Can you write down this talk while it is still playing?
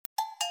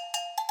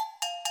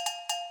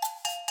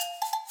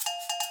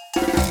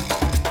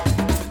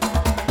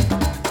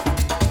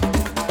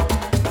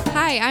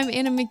Hi, I'm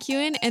Anna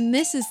McEwen, and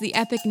this is The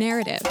Epic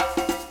Narrative.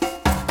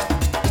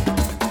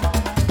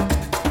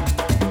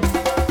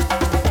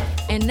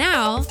 And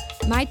now,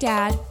 my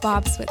dad,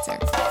 Bob Switzer.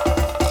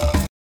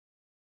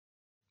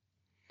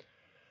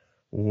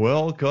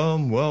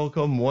 Welcome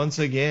once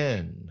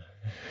again.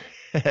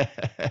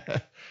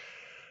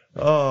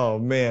 Oh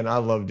man, I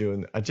love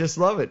doing I just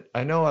love it.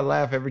 I know I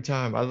laugh every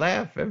time. I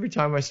laugh every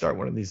time I start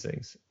one of these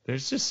things.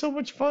 There's just so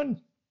much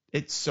fun.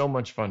 It's so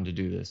much fun to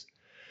do this.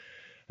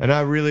 And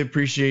I really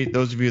appreciate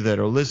those of you that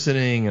are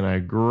listening, and I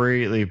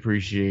greatly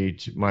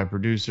appreciate my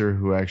producer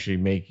who actually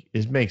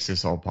makes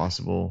this all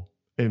possible.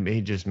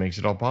 He just makes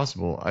it all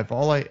possible. If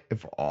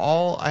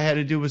all I had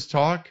to do was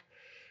talk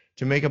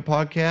to make a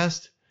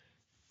podcast,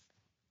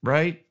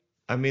 right?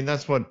 I mean,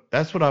 that's what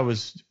I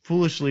was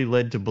foolishly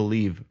led to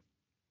believe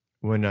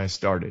when I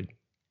started.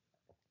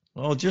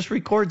 Well, just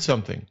record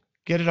something,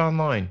 get it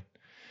online.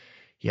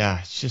 Yeah,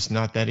 it's just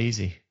not that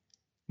easy.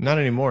 Not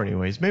anymore,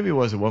 anyways. Maybe it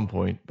was at one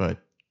point, but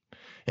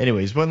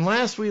anyways, when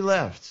last we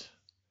left,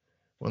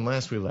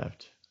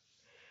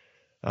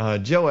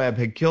 Joab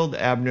had killed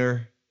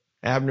Abner.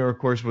 Abner, of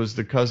course, was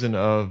the cousin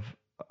of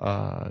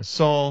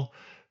Saul,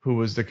 who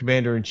was the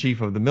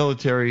commander-in-chief of the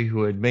military,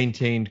 who had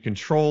maintained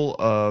control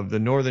of the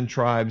northern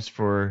tribes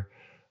for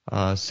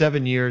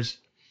 7 years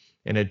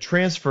and had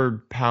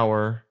transferred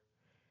power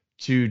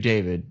to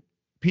David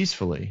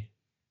peacefully.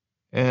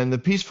 And the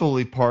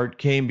peacefully part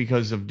came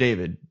because of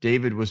David.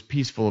 David was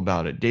peaceful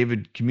about it.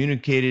 David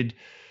communicated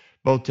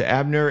both to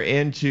Abner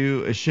and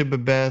to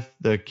Ashibabeth,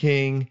 the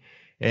king,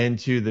 and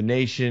to the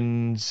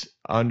nations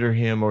under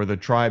him, or the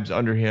tribes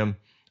under him.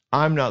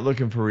 I'm not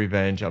looking for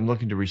revenge. I'm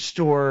looking to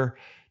restore,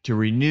 to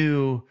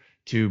renew,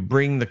 to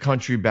bring the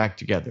country back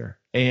together.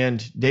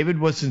 And David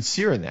was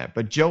sincere in that,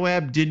 but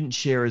Joab didn't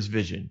share his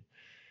vision.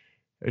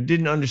 It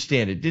didn't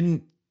understand it,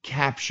 didn't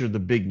capture the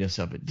bigness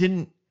of it.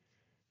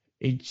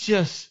 He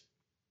just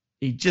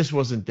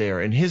wasn't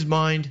there. In his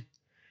mind,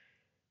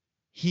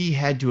 he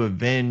had to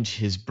avenge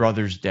his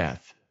brother's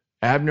death.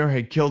 Abner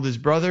had killed his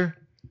brother.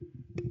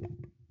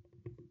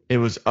 It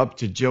was up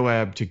to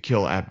Joab to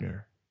kill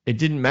Abner. It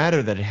didn't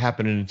matter that it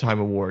happened in a time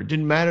of war. It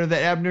didn't matter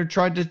that Abner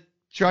tried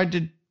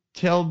to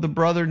tell the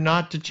brother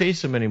not to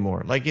chase him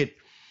anymore.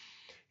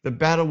 The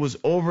battle was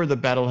over. The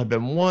battle had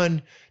been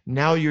won.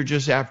 Now you're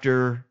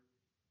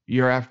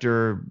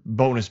after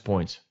bonus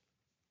points.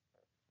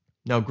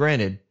 Now,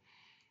 granted,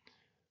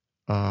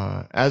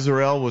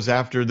 Azarel was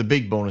after the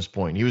big bonus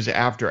point. He was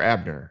after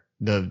Abner,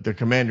 the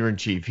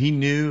commander-in-chief. He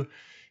knew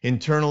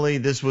internally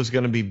this was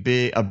going to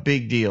be a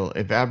big deal.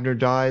 If Abner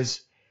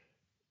dies,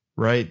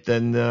 right,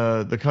 then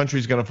the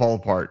country's going to fall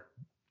apart,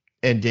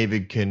 and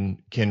David can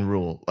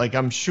rule.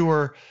 I'm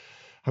sure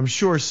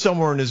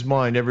somewhere in his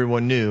mind,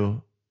 everyone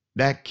knew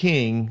that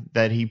king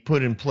that he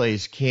put in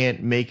place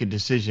can't make a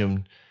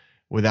decision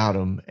without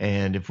him.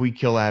 And if we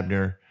kill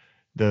Abner,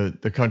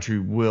 the country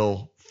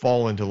will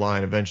fall into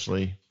line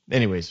eventually.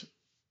 Anyways,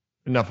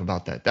 enough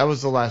about that. That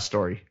was the last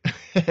story.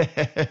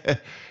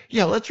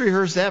 Yeah, let's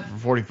rehearse that for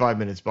 45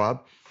 minutes,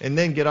 Bob, and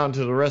then get on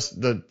to the rest,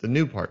 the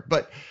new part.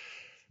 But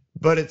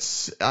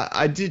it's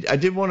I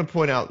did want to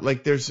point out,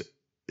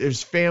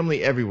 there's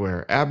family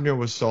everywhere. Abner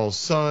was Saul's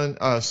son,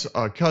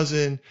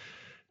 cousin.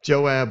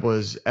 Joab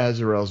was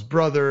Azarel's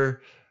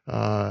brother,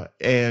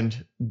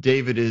 and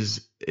David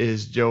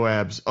is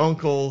Joab's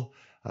uncle.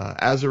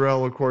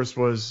 Azarel, of course,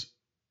 was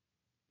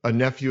a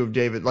nephew of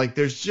David.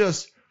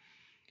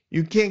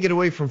 You can't get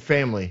away from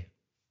family.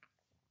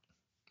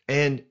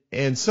 And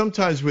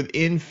sometimes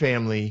within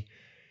family,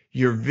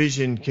 your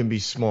vision can be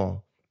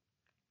small.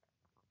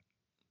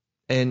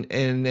 And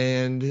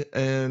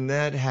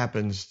that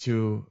happens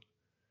to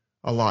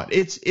a lot.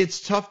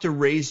 It's tough to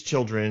raise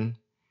children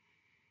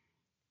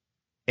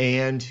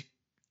and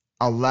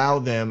allow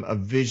them a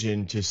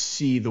vision to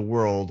see the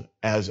world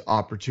as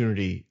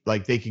opportunity.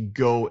 Like they could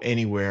go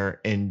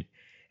anywhere and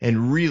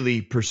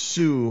really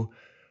pursue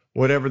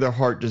whatever their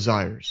heart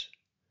desires.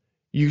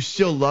 You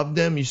still love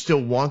them. You still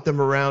want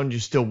them around. You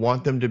still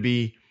want them to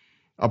be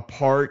a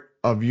part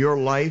of your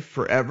life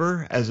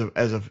forever as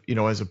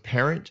a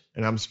parent.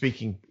 And I'm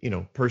speaking,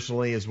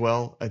 personally as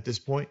well at this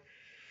point.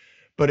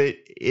 But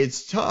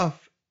it's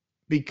tough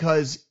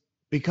because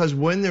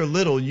when they're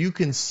little, you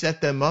can set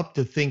them up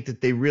to think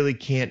that they really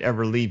can't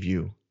ever leave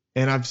you.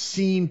 And I've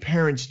seen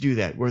parents do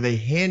that, where they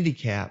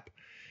handicap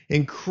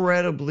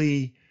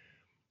incredibly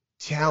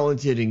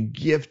talented and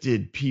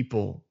gifted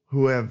people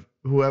who have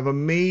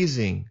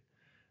amazing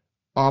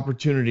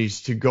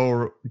opportunities to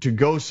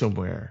go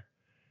somewhere.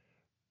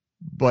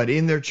 But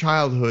in their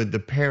childhood, the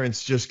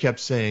parents just kept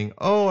saying,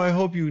 "Oh, I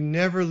hope you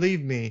never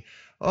leave me.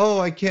 Oh,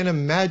 I can't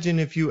imagine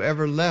if you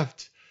ever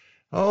left.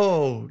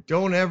 Oh,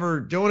 don't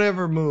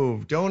ever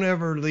move. Don't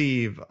ever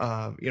leave.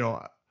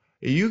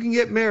 You can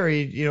get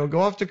married, go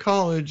off to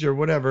college or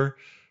whatever.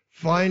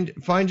 Find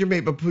your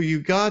mate, but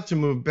you got to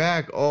move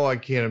back. Oh, I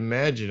can't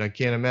imagine.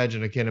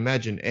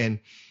 And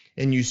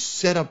you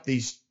set up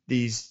these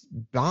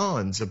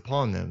bonds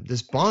upon them,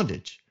 this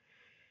bondage.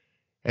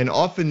 And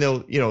often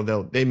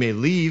they may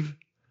leave,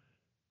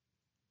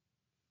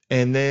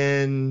 and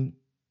then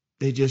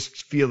they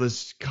just feel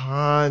this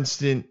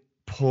constant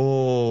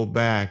pull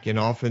back. And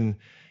often,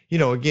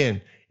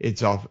 again,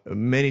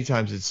 many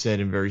times it's said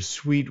in very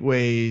sweet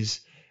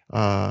ways,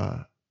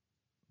 but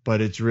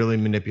it's really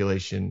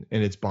manipulation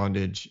and it's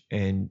bondage.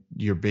 And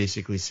you're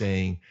basically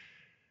saying,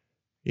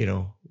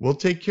 we'll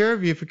take care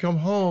of you if you come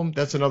home.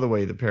 That's another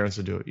way the parents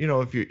will do it.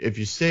 If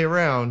you stay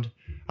around,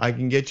 I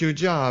can get you a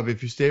job.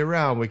 If you stay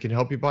around, we can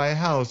help you buy a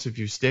house. If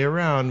you stay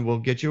around, we'll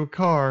get you a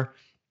car.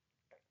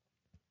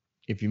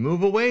 If you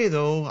move away,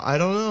 though, I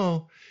don't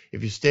know.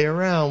 If you stay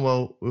around,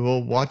 well,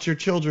 we'll watch your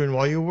children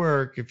while you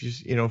work. If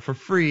you, for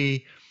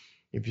free.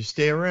 If you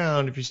stay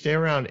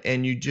around,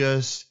 and you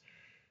just,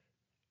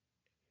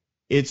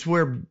 it's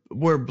where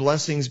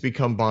blessings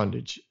become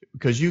bondage,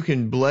 because you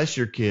can bless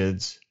your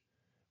kids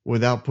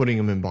without putting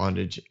them in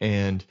bondage.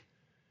 And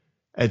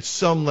at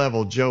some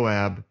level,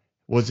 Joab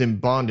was in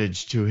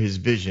bondage to his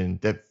vision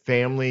that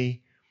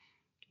family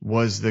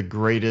was the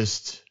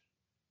greatest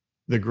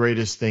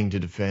thing to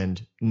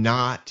defend,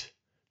 not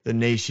the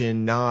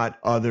nation, not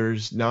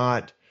others,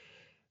 not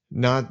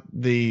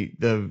the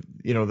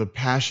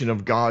passion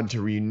of God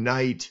to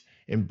reunite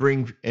and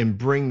bring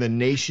the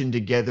nation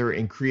together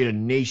and create a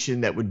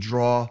nation that would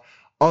draw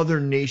other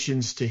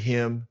nations to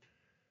him.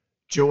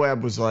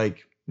 Joab was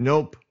like,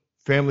 nope,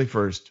 family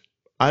first.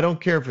 I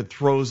don't care if it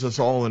throws us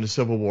all into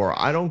civil war.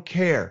 I don't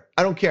care.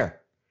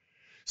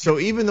 So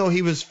even though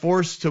he was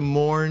forced to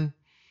mourn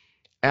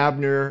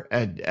Abner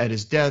at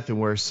his death and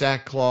wear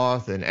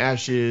sackcloth and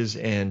ashes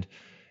and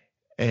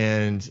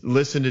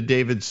listen to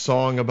David's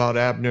song about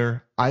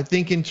Abner, I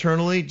think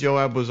internally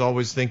Joab was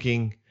always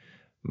thinking,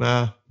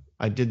 I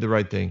did the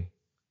right thing,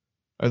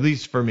 at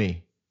least for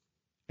me.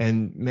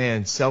 And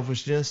man,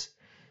 selfishness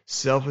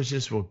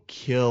will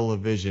kill a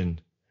vision.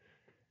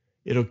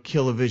 It'll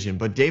kill a vision.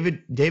 But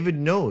David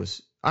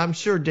knows. I'm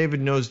sure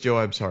David knows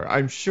Joab's heart.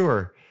 I'm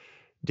sure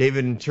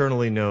David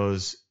internally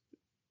knows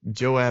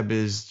Joab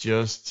is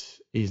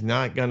he's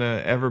not going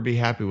to ever be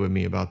happy with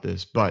me about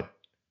this. But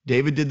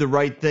David did the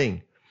right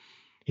thing.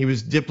 He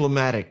was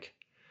diplomatic.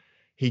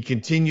 He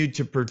continued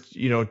to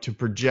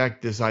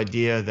project this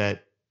idea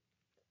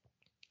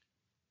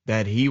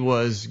that he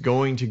was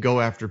going to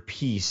go after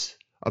peace,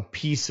 a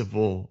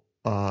peaceable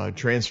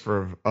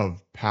transfer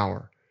of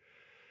power.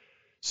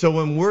 So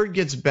when word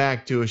gets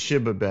back to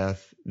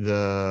Ashibabeth,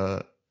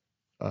 the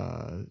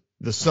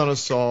son of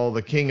Saul,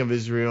 the king of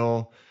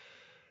Israel,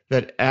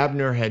 that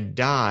Abner had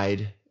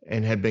died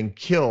and had been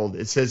killed,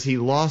 it says he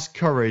lost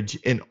courage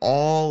and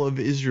all of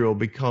Israel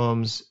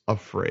becomes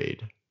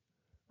afraid.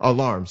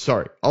 Alarmed,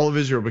 sorry. All of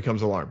Israel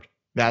becomes alarmed.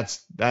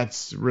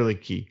 That's really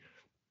key.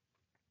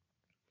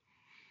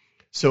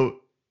 So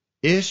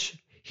Ish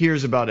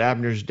hears about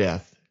Abner's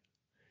death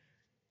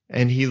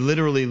and he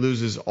literally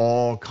loses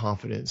all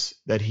confidence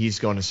that he's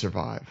going to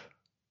survive.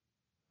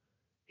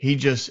 He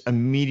just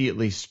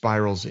immediately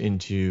spirals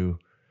into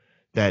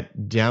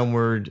that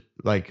downward,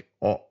 like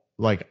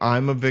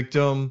I'm a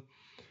victim.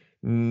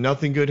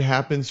 Nothing good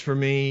happens for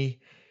me.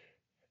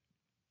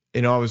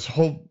 He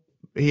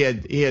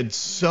had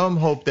some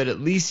hope that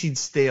at least he'd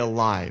stay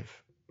alive.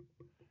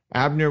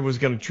 Abner was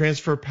going to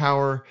transfer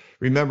power.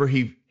 Remember,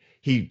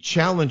 he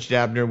challenged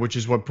Abner, which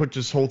is what put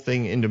this whole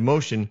thing into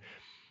motion.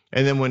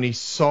 And then when he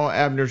saw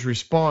Abner's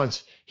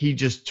response, he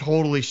just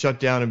totally shut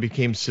down and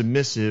became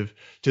submissive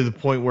to the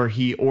point where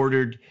he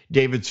ordered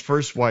David's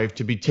first wife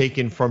to be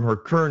taken from her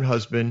current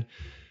husband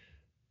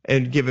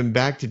and given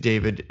back to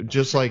David,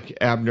 just like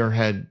Abner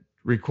had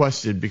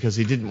requested, because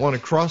he didn't want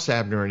to cross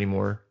Abner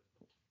anymore.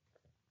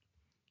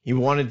 He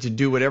wanted to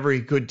do whatever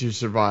he could to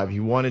survive. He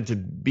wanted to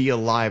be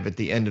alive at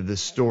the end of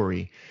this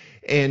story.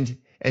 And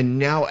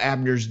now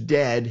Abner's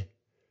dead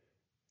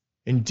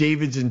and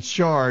David's in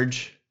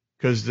charge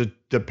because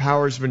the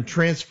power's been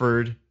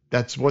transferred.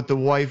 That's what the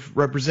wife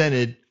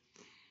represented.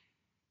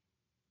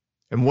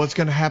 And what's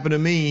going to happen to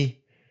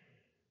me?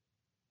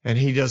 And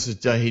he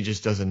just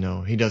doesn't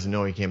know. He doesn't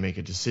know. He can't make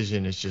a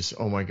decision. It's just,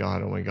 oh my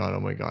God, oh my God,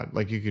 oh my God.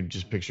 Like you could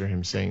just picture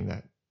him saying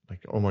that.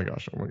 Like, oh my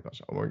gosh, oh my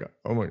gosh, oh my God,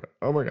 oh my God,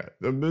 oh my God.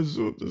 This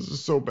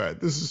is so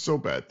bad. This is so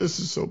bad. This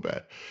is so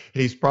bad.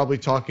 And he's probably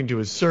talking to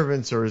his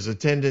servants or his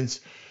attendants,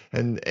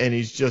 and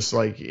he's just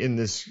like in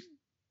this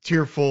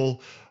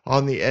tearful,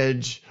 on the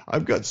edge.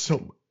 I've got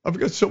so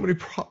many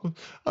problems.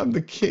 I'm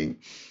the king.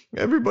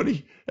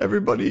 Everybody,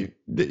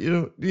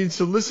 needs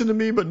to listen to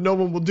me, but no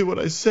one will do what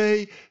I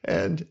say.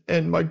 And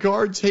my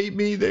guards hate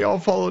me. They all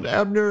followed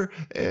Abner,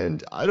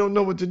 and I don't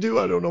know what to do.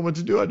 I don't know what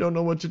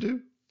to do.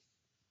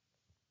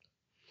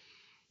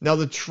 Now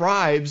the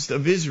tribes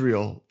of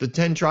Israel, the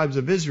 10 tribes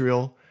of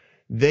Israel,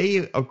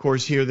 they of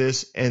course hear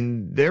this,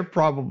 and they're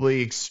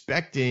probably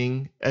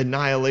expecting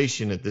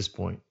annihilation at this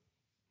point.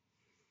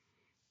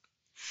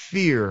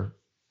 Fear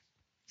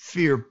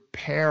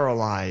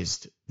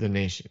paralyzed the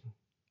nation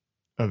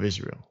of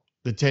Israel.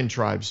 The 10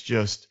 tribes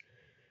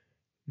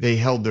they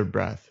held their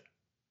breath,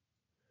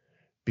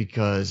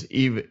 because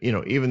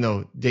even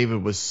though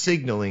David was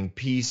signaling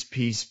peace,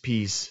 peace,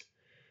 peace,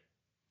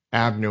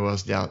 Abner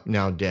was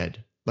now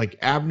dead. Like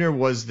Abner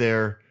was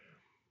their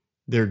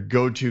their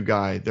go-to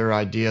guy, their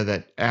idea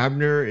that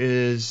Abner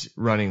is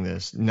running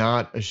this,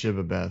 not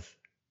Ashibabeth,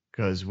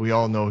 because we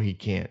all know he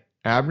can't.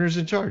 Abner's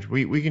in charge.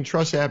 We can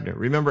trust Abner.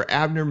 Remember,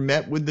 Abner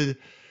met with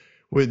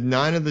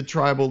 9 of the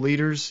tribal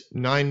leaders,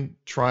 9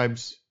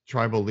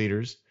 tribal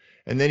leaders,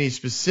 and then he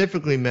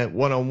specifically met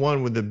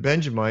one-on-one with the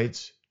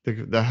Benjamites,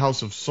 the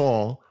house of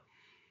Saul,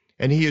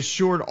 and he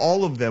assured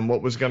all of them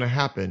what was going to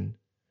happen,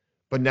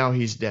 but now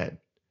he's dead.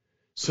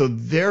 So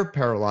they're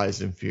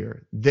paralyzed in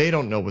fear. They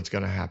don't know what's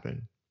going to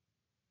happen.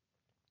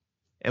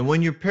 And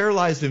when you're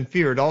paralyzed in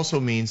fear, it also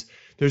means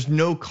there's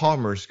no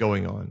commerce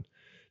going on.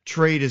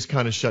 Trade is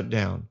kind of shut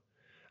down.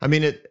 I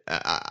mean,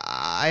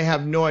 I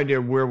have no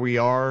idea where we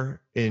are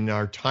in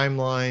our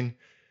timeline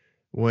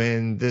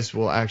when this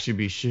will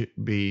actually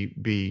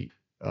be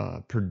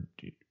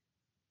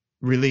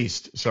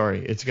released.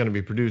 Sorry, it's going to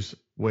be produced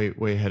way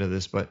ahead of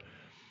this. But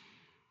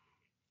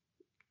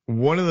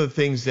one of the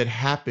things that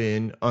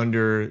happened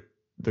under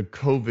the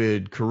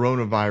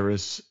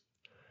coronavirus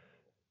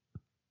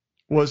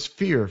was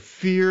fear.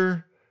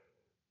 Fear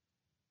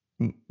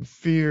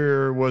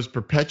was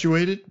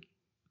perpetuated,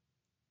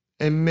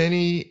 and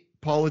many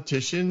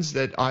politicians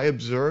that I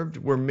observed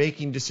were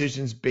making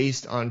decisions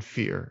based on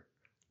fear.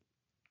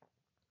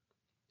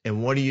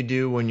 And what do you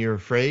do when you're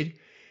afraid?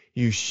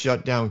 You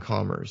shut down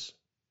commerce.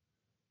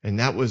 And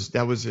that was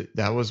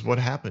what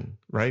happened,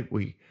 right?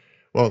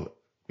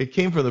 It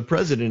came from the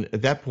president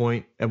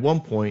at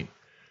one point,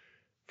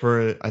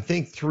 for I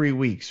think 3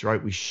 weeks,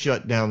 right? We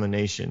shut down the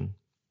nation,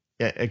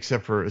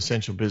 except for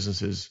essential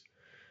businesses,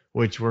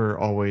 which were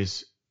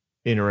always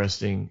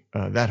interesting.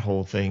 That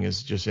whole thing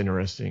is just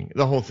interesting.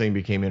 The whole thing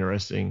became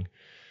interesting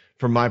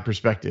from my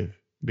perspective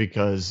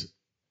because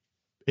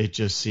it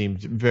just seemed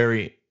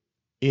very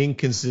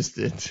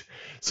inconsistent.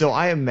 So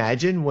I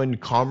imagine when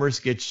commerce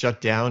gets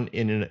shut down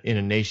in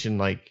a nation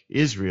like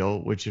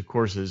Israel, which of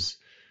course is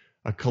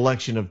a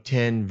collection of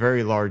 10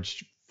 very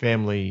large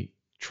family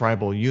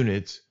tribal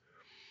units,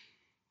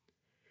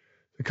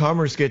 the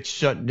commerce gets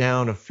shut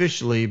down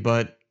officially,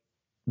 but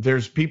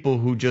there's people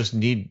who just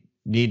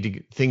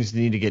things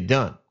need to get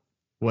done,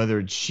 whether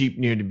it's sheep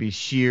need to be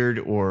sheared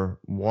or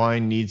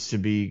wine needs to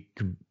be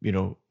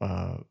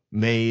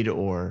made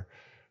or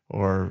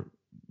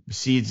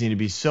seeds need to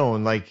be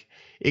sown. Like,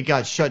 it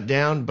got shut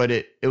down, but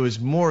it was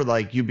more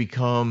like you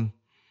become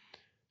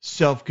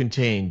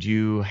self-contained.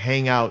 You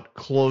hang out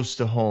close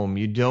to home.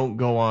 You don't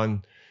go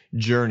on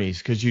journeys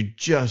because you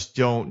just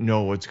don't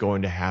know what's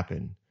going to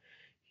happen.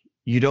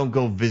 You don't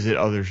go visit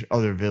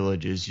other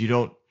villages. You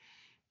don't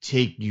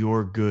take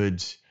your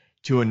goods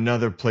to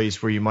another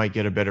place where you might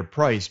get a better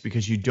price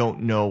because you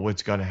don't know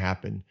what's going to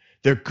happen.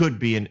 There could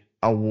be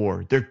a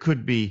war. There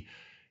could be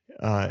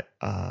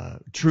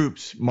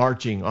troops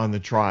marching on the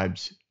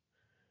tribes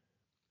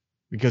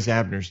because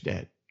Abner's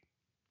dead.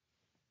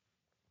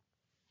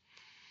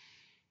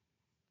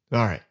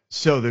 All right.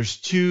 So there's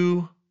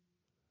 2.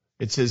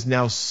 It says,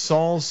 now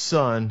Saul's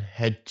son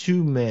had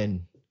 2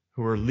 men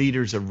who were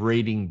leaders of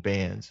raiding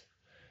bands.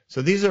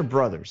 So these are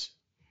brothers,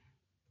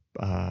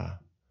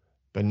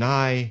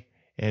 Benai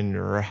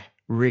and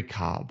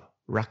Rechab.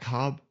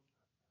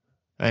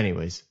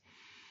 Anyways,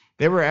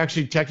 they were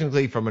actually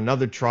technically from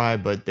another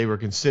tribe, but they were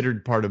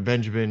considered part of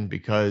Benjamin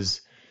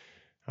because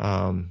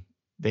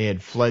they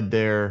had fled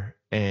there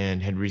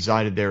and had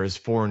resided there as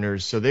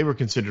foreigners. So they were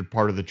considered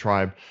part of the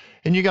tribe.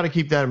 And you got to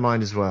keep that in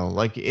mind as well.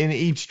 Like, in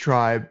each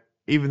tribe,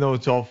 even though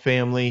it's all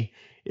family,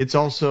 it's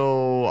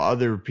also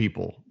other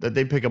people that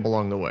they pick up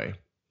along the way.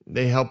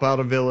 They help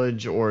out a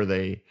village, or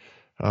they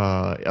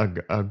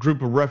a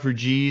group of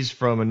refugees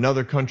from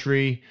another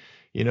country,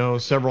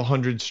 several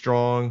hundred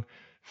strong,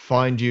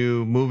 find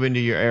you, move into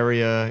your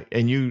area,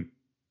 and you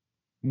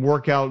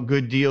work out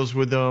good deals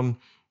with them.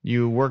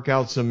 You work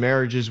out some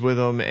marriages with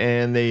them,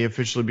 and they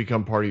officially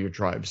become part of your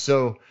tribe.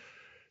 So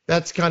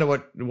that's kind of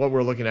what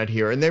we're looking at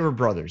here. And they were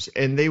brothers,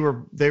 and they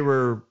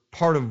were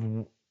part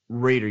of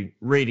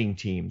raiding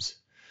teams.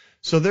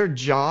 So their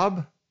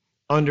job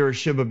under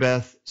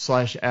Ashibabeth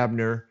 /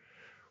 Abner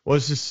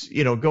was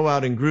to, go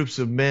out in groups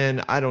of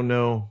men. I don't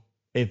know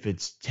if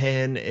it's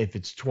 10, if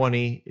it's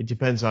 20. It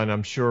depends on,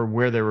 I'm sure,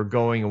 where they were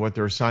going and what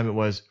their assignment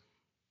was.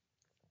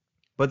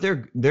 But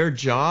their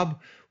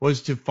job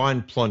was to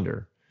find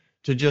plunder,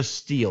 to just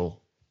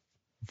steal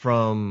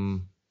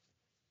from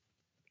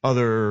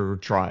other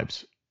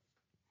tribes,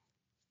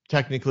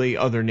 technically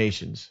other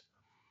nations,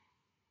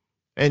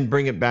 and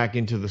bring it back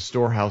into the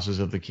storehouses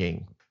of the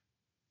king.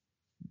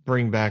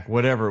 Bring back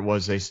whatever it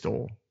was they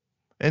stole.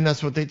 And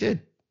that's what they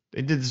did.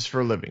 They did this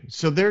for a living.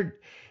 So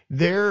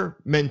their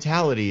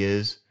mentality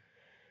is,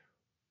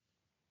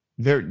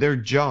 their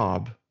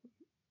job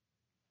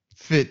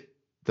fit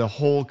the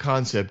whole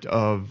concept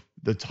of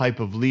the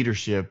type of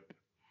leadership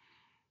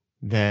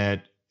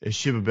that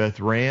Ashibabeth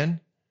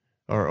ran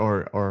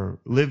or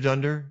lived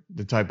under,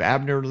 the type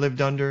Abner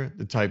lived under,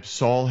 the type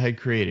Saul had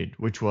created,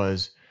 which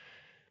was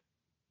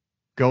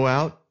go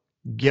out,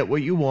 get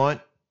what you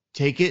want,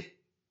 take it,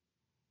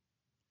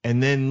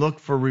 and then look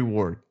for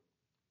reward.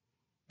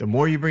 The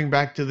more you bring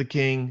back to the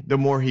king, the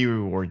more he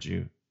rewards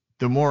you.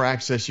 the more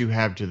access you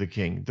have to the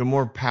king, the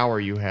more power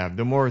you have,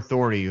 the more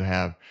authority you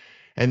have.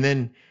 And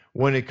then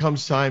when it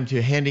comes time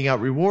to handing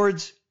out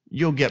rewards,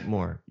 you'll get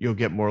more. You'll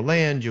get more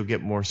land, you'll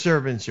get more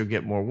servants, you'll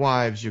get more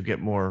wives, you'll get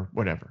more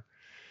whatever.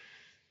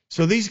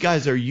 So these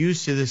guys are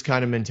used to this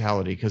kind of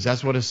mentality because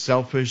that's what a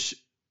selfish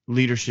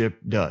leadership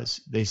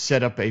does. They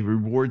set up a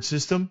reward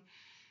system,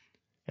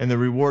 and the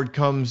reward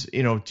comes,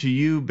 to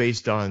you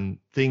based on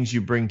things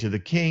you bring to the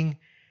king,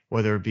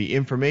 whether it be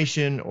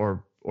information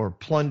or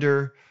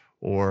plunder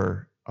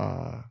or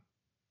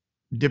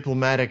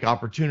diplomatic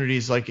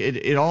opportunities. Like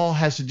it all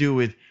has to do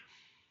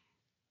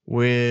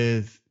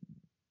with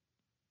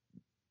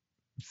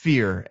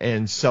fear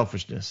and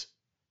selfishness.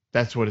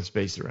 That's what it's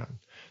based around.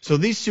 So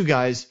these two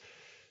guys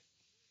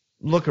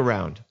look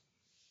around.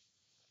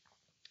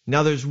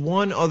 Now there's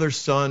one other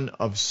son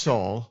of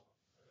Saul.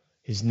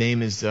 His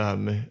name is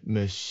Mephibosheth.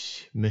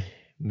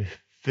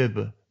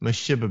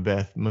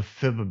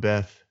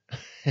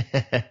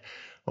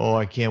 Oh,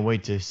 I can't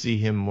wait to see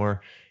him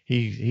more.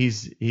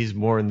 He's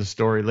more in the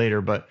story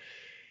later, but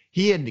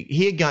he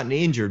had gotten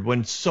injured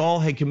when Saul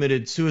had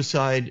committed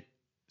suicide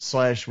 /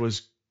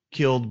 was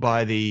killed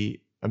by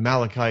the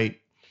Amalekite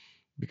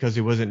because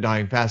he wasn't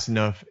dying fast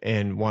enough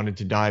and wanted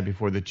to die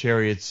before the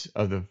chariots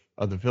of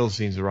the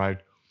Philistines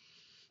arrived.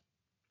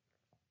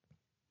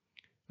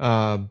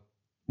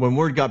 When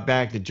word got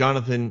back that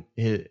Jonathan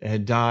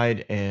had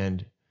died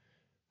and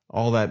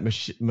all that,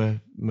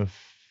 Mephibosheth.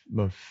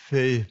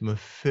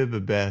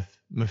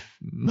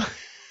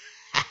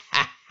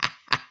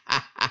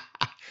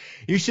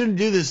 You shouldn't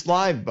do this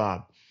live,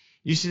 Bob.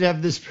 You should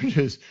have this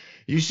produced.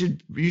 You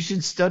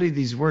should study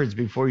these words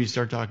before you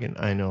start talking.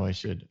 I know I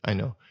should. I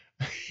know.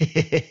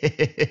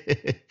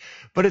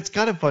 But it's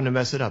kind of fun to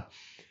mess it up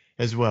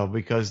as well,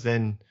 because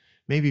then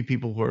maybe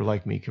people who are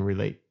like me can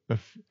relate.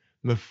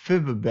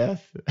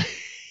 Mephibosheth,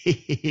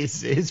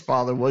 his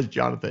father was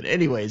Jonathan.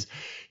 Anyways,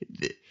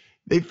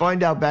 they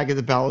find out back at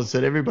the palace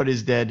that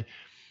everybody's dead.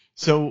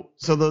 So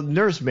the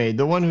nursemaid,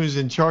 the one who's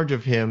in charge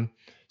of him,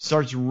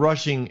 starts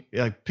rushing,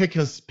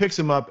 picks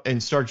him up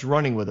and starts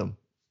running with him.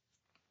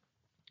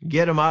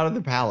 Get him out of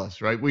the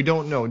palace, right? We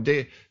don't know.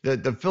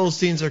 The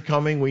Philistines are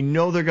coming. We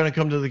know they're going to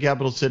come to the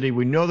capital city.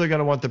 We know they're going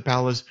to want the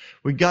palace.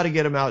 We got to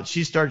get him out.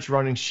 She starts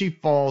running. She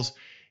falls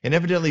and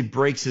evidently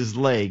breaks his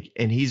leg,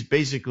 and he's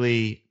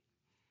basically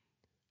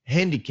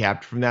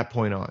handicapped from that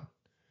point on.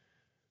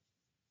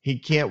 He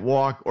can't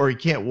walk, or he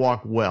can't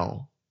walk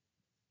well.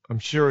 I'm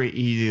sure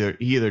he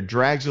either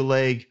drags a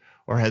leg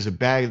or has a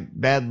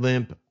bad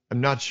limp.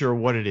 I'm not sure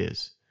what it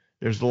is.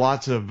 There's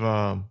lots of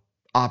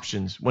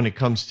options when it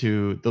comes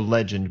to the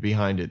legend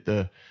behind it,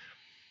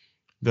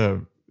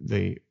 the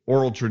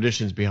oral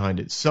traditions behind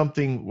it.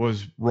 Something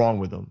was wrong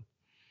with him,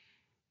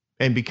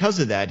 and because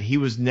of that, he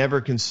was never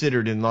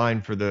considered in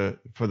line for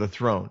the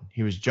throne.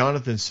 He was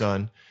Jonathan's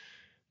son,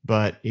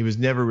 but he was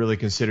never really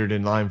considered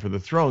in line for the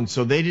throne.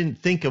 So they didn't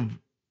think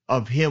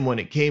of him when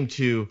it came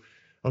to,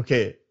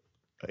 okay,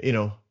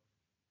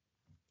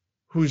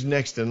 who's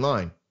next in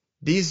line.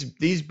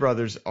 These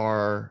brothers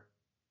are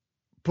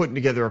putting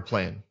together a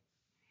plan.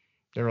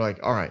 They were like,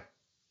 all right,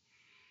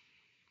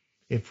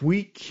 if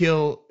we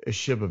kill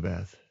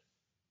Ishbosheth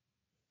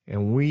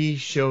and we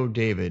show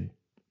David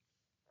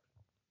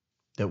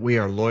that we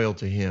are loyal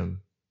to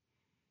him,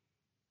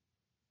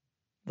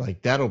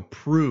 like that'll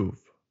prove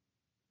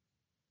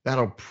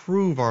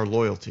our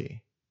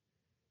loyalty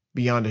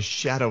beyond a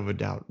shadow of a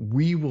doubt.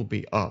 We will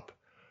be up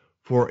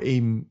for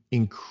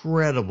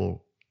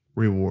incredible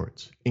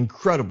rewards.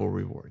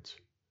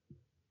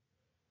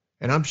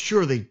 And I'm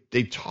sure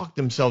they talked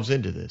themselves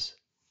into this.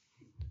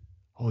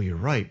 Oh, you're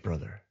right,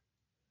 brother.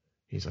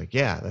 He's like,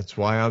 yeah, that's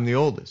why I'm the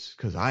oldest,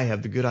 because I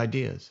have the good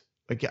ideas.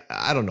 Like,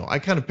 I don't know. I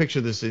kind of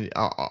picture this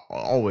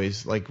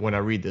always, like when I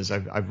read this,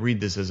 I've read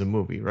this as a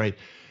movie, right?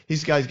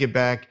 These guys get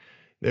back,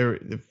 they're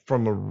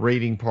from a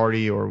raiding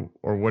party or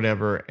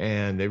whatever,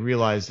 and they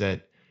realize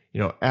that,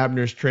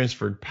 Abner's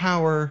transferred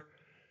power.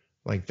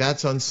 Like,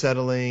 that's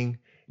unsettling.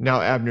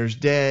 Now Abner's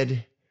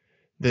dead.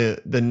 The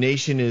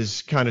nation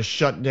is kind of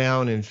shut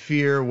down in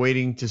fear,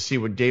 waiting to see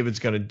what David's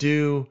going to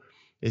do.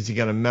 Is he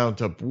going to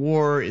mount up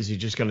war? Is he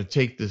just going to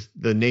take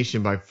the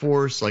nation by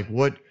force? Like,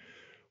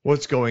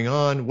 what's going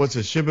on? What's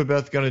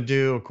Ishbosheth going to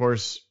do? Of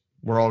course,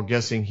 we're all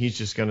guessing he's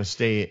just going to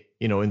stay,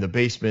 in the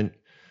basement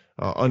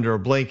under a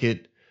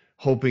blanket,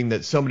 hoping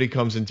that somebody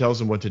comes and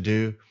tells him what to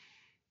do.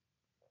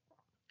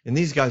 And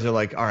these guys are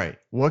like, all right,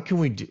 what can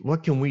we do?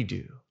 What can we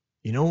do?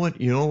 You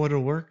know what'll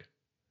work?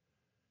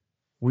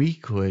 We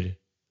could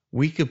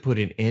put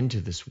an end to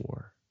this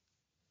war.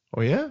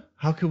 Oh yeah?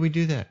 How could we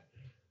do that?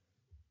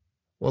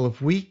 Well,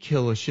 if we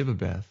kill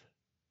Ishbosheth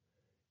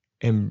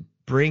and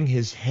bring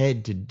his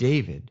head to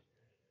David,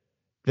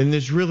 then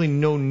there's really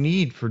no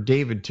need for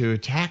David to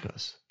attack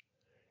us.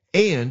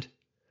 And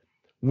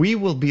we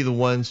will be the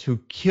ones who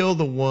kill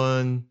the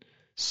one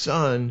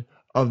son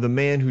of the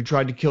man who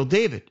tried to kill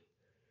David.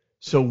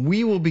 So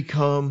we will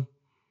become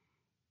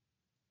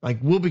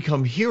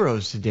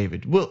heroes to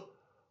David.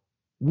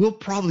 We'll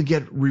probably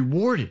get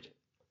rewarded.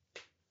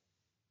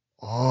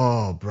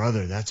 Oh,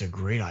 brother, that's a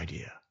great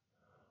idea.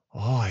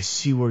 Oh, I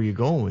see where you're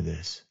going with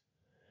this.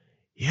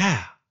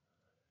 Yeah.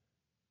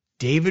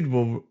 David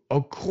will,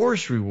 of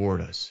course,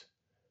 reward us.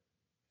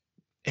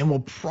 And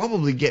will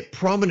probably get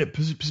prominent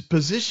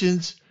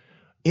positions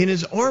in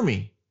his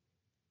army.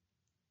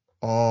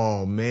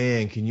 Oh,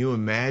 man, can you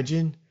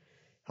imagine?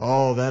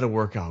 Oh, that'll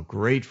work out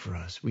great for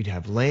us. We'd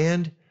have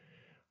land.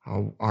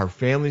 Our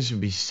families would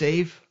be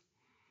safe.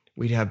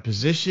 We'd have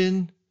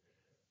position.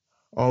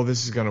 Oh,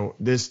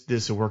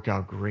 this will work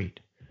out great.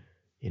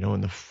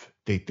 And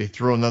they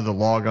throw another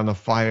log on the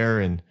fire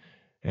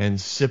and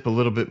sip a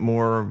little bit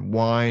more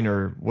wine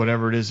or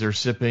whatever it is they're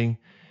sipping.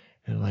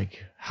 And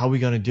like, how are we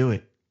going to do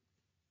it?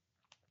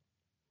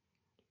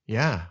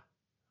 Yeah.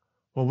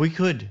 Well, we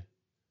could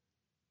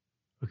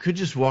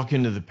just walk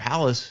into the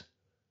palace.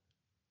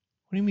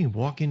 What do you mean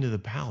walk into the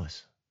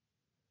palace?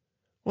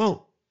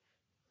 Well,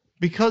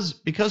 because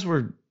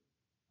we're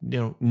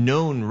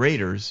known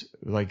raiders,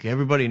 like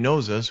everybody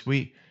knows us,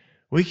 we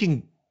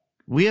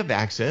have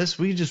access.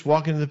 We can just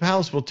walk into the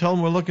palace. We'll tell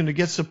them we're looking to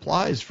get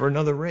supplies for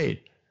another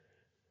raid.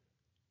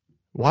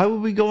 Why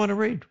would we go on a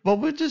raid? Well,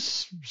 we'll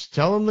just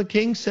tell them the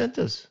king sent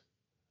us.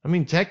 I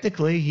mean,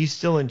 technically, he's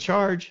still in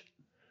charge.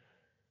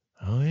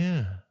 Oh,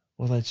 yeah.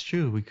 Well, that's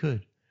true. We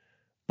could.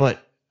 But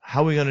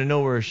how are we going to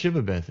know where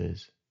Shibboleth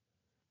is?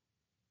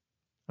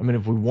 I mean,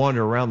 if we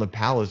wander around the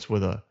palace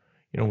with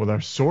with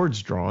our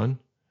swords drawn.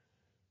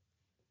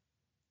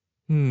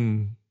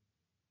 Oh,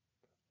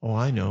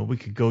 I know. We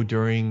could go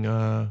during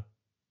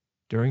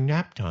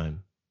nap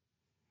time.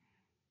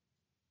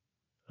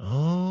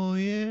 Oh,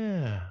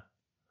 yeah.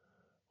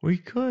 We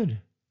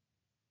could.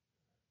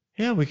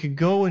 Yeah, we could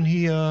go when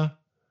he's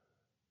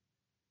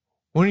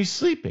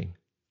sleeping.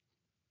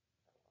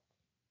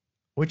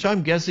 Which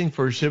I'm guessing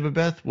for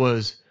Shibboleth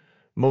was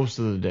most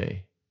of the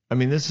day. I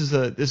mean, this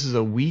is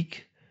a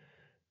weak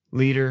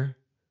leader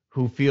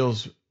who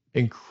feels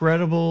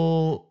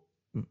incredible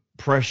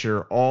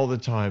pressure all the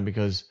time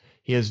because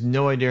he has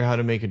no idea how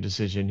to make a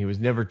decision. He was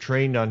never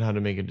trained on how to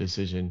make a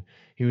decision.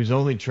 He was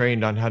only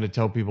trained on how to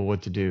tell people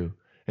what to do.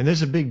 And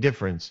there's a big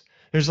difference.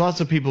 There's lots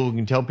of people who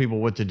can tell people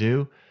what to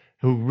do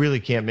who really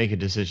can't make a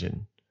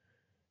decision.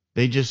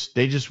 They just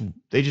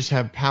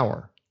have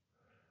power.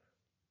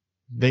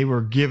 They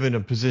were given a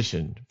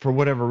position for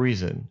whatever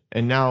reason.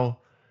 And now,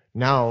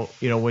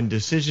 when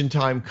decision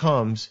time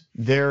comes,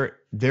 they're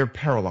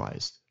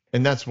paralyzed.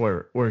 And that's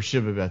where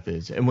Shibboleth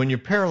is. And when you're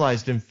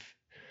paralyzed in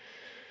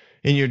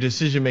your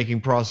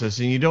decision-making process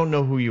and you don't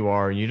know who you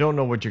are and you don't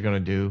know what you're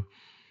going to do,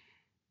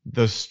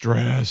 the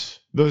stress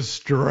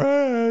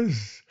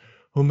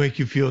will make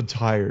you feel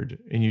tired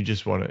and you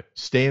just want to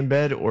stay in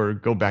bed or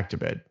go back to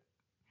bed.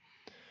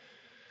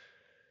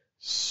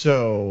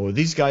 So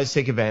these guys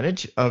take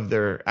advantage of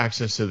their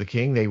access to the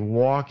king. They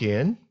walk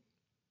in.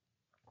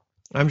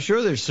 I'm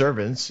sure there's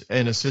servants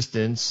and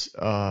assistants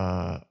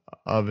of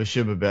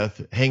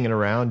Shibboleth hanging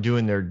around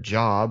doing their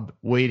job,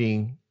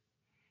 waiting,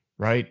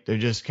 right? They're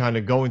just kind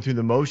of going through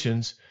the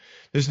motions.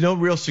 There's no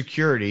real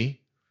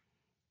security.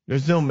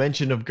 There's no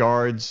mention of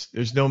guards.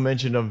 There's no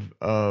mention of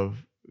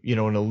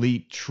an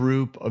elite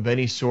troop of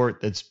any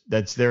sort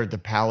that's there at the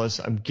palace.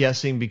 I'm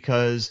guessing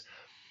because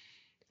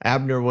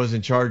Abner was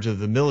in charge of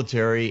the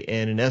military,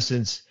 and in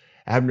essence,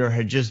 Abner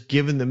had just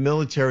given the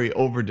military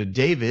over to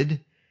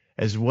David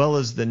as well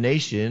as the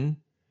nation.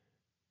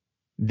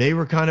 They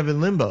were kind of in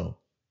limbo.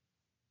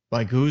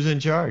 Like, who's in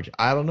charge?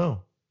 I don't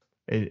know.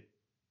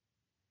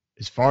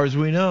 As far as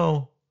we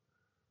know,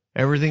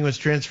 everything was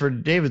transferred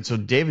to David, so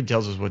David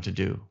tells us what to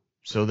do.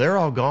 So they're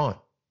all gone.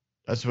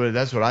 That's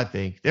what I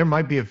think. There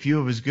might be a few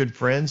of his good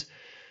friends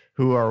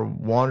who are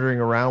wandering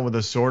around with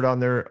a sword on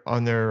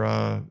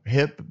their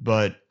hip,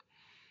 but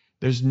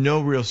there's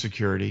no real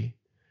security.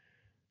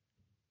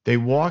 They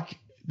walk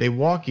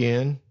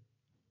in.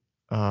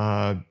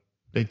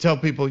 They tell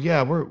people,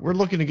 yeah, we're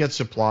looking to get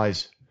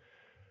supplies.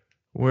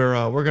 We're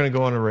going to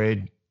go on a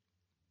raid.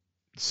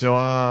 So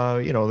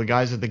the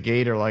guys at the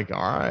gate are like, all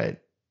right,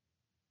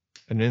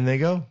 and then they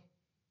go.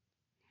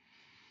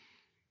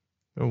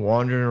 They're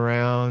wandering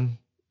around.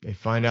 They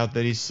find out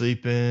that he's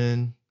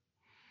sleeping.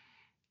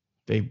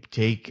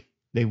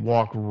 They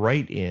walk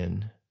right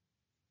in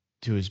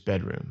to his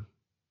bedroom.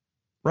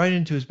 Right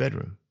into his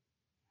bedroom.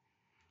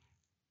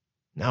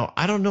 Now,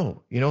 I don't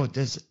know.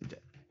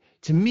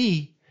 To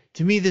me,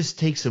 this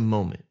takes a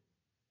moment.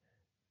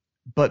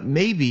 But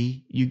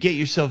maybe you get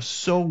yourself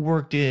so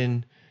worked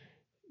in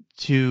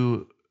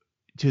to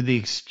the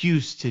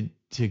excuse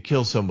to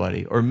kill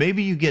somebody, or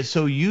maybe you get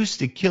so used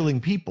to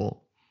killing people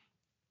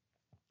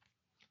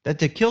that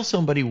to kill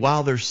somebody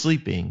while they're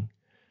sleeping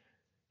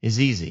is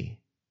easy.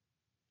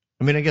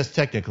 I mean, I guess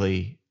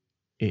technically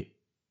it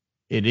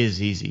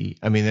is easy.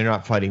 I mean, they're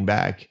not fighting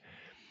back,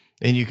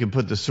 and you can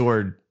put the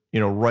sword,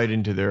 right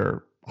into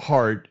their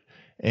heart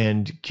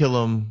and kill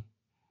them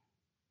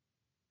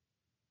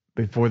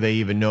before they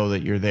even know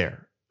that you're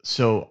there.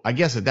 So I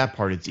guess at that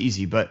part it's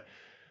easy, but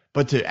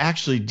to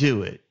actually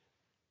do it,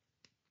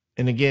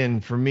 and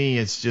again, for me,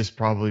 it's just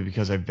probably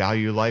because I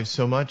value life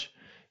so much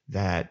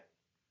that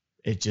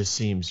it just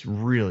seems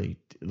really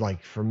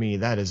like, for me,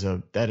 that is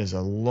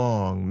a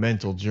long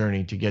mental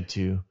journey to get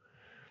to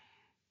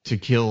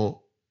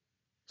kill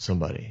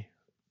somebody.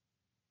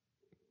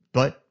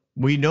 But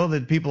we know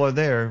that people are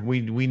there.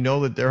 We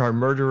know that there are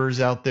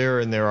murderers out there,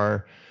 and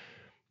there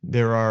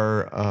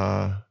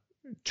are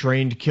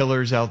trained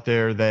killers out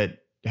there that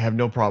have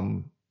no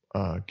problem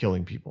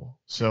killing people.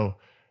 So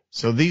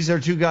these are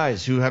two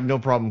guys who have no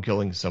problem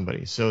killing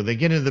somebody. So they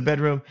get into the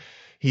bedroom.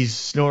 He's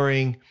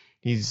snoring.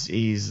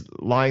 He's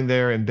lying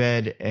there in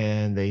bed,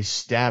 and they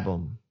stab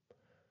him.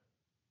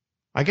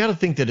 I got to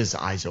think that his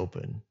eyes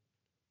open,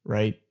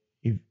 right?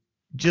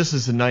 Just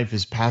as the knife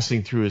is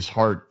passing through his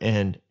heart,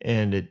 and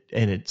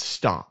it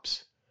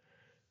stops.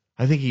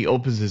 I think he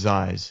opens his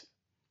eyes.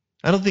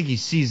 I don't think he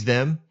sees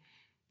them.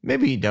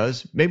 Maybe he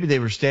does. Maybe they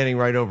were standing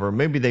right over him.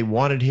 Maybe they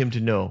wanted him to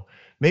know.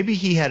 Maybe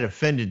he had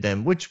offended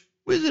them, which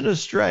wasn't a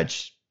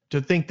stretch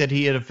to think that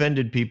he had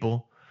offended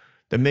people,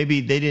 that maybe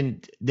they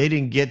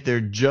didn't get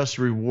their just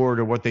reward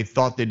or what they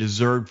thought they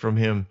deserved from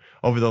him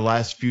over the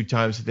last few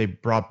times that they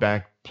brought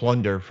back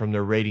plunder from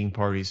their raiding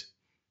parties.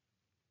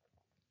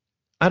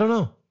 I don't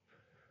know.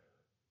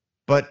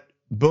 But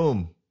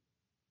boom,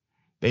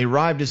 they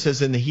arrived, it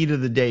says, in the heat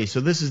of the day.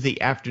 So this is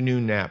the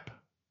afternoon nap.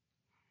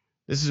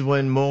 This is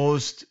when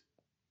most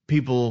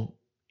people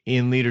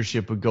in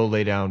leadership would go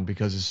lay down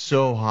because it's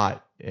so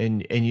hot,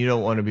 and you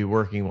don't want to be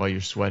working while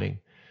you're sweating,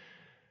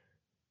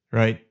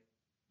 right?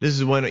 This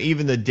is when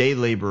even the day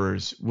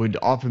laborers would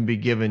often be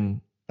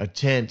given a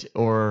tent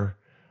or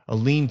a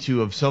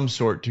lean-to of some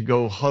sort to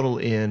go huddle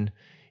in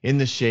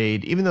the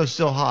shade. Even though it's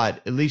still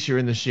hot, at least you're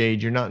in the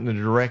shade. You're not in the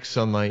direct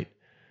sunlight.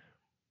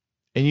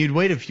 And you'd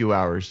wait a few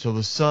hours till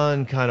the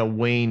sun kind of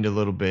waned a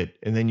little bit,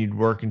 and then you'd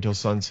work until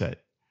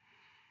sunset.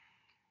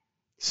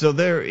 So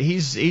there,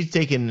 he's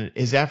taking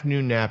his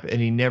afternoon nap, and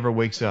he never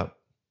wakes up.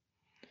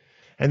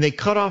 And they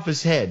cut off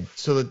his head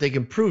so that they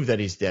can prove that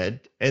he's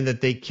dead and that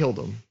they killed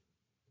him.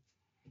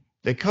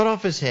 They cut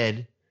off his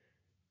head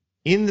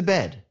in the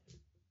bed,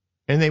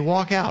 and they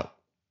walk out.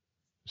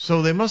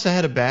 So they must have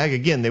had a bag.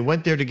 Again, they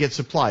went there to get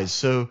supplies,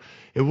 so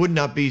it would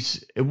not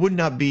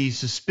be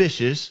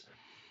suspicious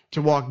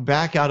to walk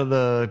back out of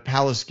the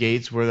palace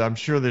gates, where I'm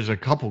sure there's a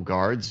couple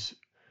guards,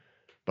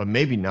 but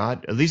maybe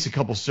not, at least a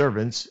couple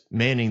servants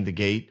manning the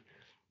gate.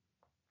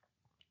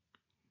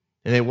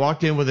 And they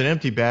walked in with an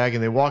empty bag,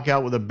 and they walk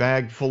out with a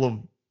bag full of,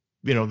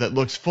 that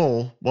looks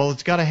full. Well,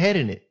 it's got a head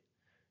in it.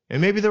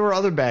 And maybe there were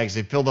other bags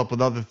they filled up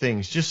with other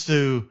things just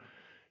to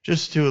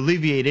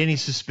alleviate any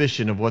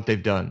suspicion of what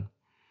they've done.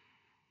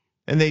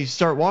 And they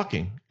start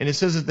walking. And it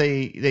says that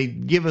they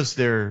give us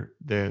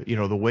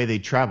the way they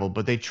traveled,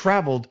 but they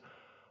traveled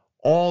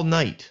all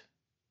night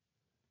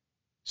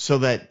so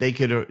that they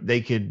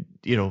could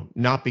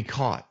not be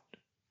caught.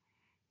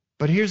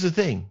 But here's the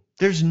thing.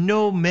 There's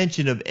no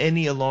mention of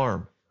any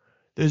alarm.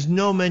 There's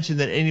no mention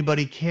that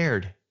anybody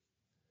cared.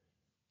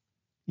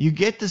 You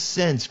get the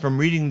sense from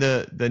reading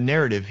the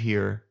narrative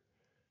here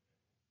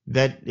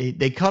that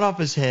they cut off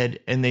his head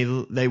and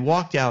they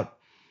walked out.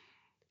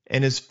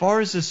 And as far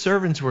as the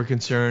servants were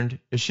concerned,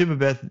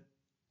 Ishbosheth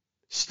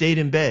stayed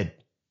in bed.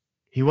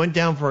 He went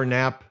down for a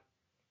nap,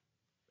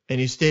 and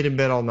he stayed in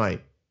bed all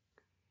night.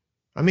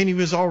 I mean, he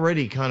was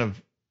already kind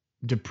of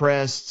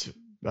depressed,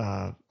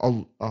 not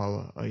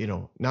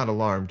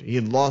alarmed. He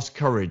had lost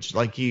courage.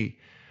 Like he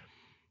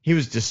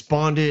was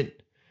despondent.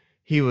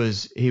 He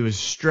was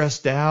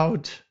stressed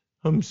out.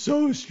 I'm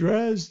so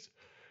stressed.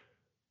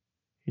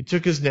 He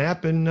took his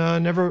nap and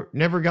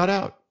never got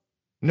out.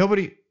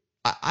 Nobody.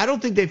 I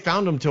don't think they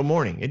found him till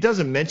morning. It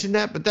doesn't mention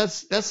that, but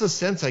that's the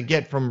sense I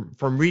get from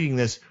reading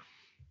this.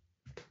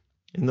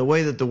 In the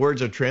way that the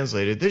words are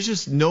translated, there's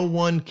just no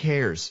one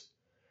cares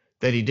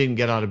that he didn't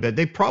get out of bed.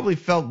 They probably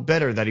felt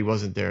better that he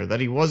wasn't there, that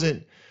he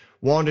wasn't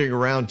wandering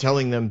around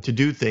telling them to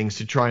do things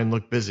to try and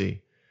look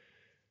busy.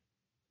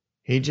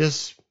 He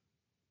just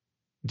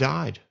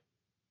died.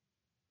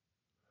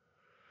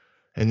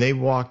 And they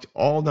walked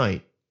all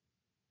night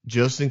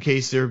just in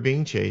case they were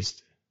being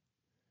chased.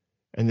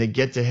 And they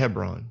get to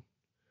Hebron.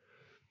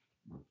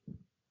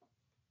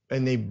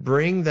 And they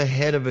bring the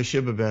head of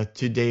Ishbosheth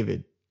to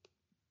David.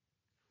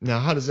 Now,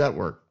 how does that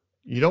work?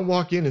 You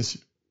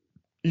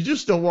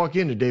just don't walk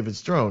into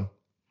David's throne,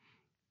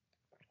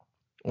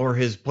 or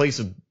his place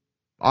of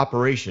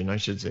operation, I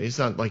should say. It's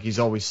not like he's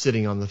always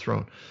sitting on the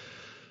throne,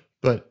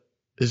 but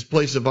his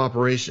place of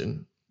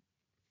operation.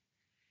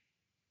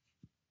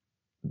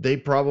 They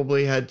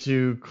probably had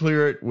to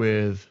clear it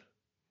with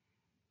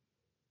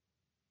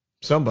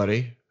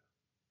somebody,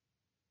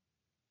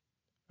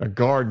 a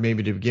guard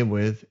maybe to begin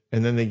with,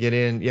 and then they get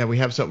in. Yeah, we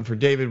have something for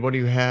David. What do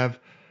you have?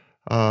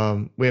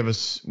 We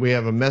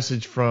have a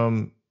message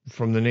from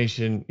the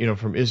nation,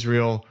 from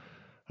Israel.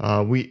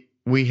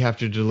 We have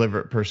to deliver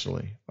it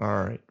personally. All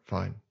right,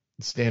 fine.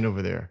 Stand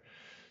over there.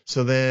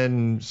 So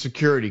then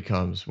security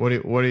comes. What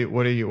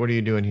are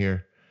you doing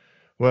here?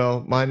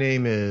 Well, my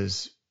name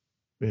is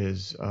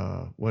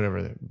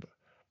whatever,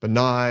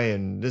 Benai,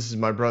 and this is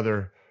my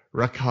brother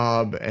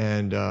Rechab,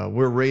 and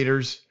we're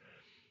raiders,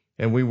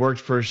 and we worked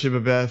for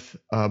Shibboleth,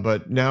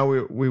 but now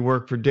we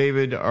work for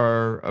David,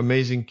 our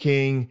amazing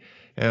king,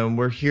 and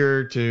we're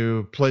here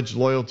to pledge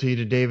loyalty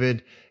to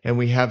David, and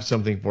we have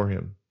something for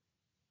him.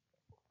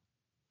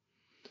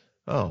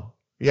 Oh,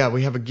 yeah,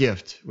 we have a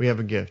gift. We have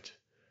a gift.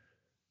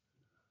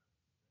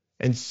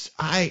 And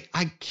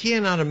I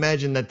cannot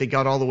imagine that they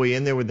got all the way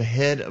in there with the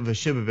head of a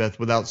Shibboleth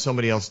without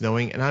somebody else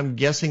knowing. And I'm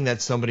guessing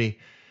that somebody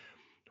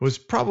was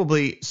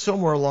probably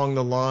somewhere along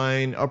the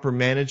line, upper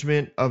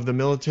management of the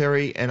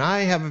military. And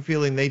I have a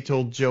feeling they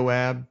told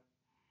Joab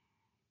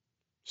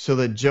so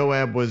that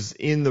Joab was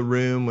in the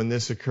room when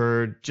this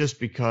occurred, just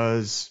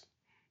because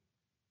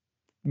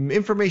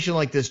information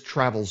like this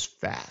travels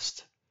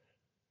fast.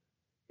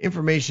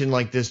 Information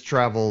like this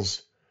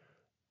travels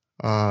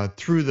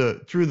through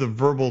the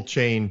verbal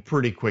chain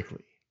pretty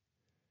quickly.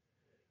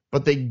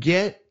 But they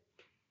get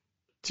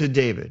to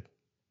David,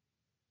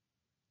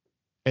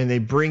 and they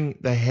bring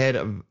the head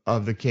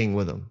of the king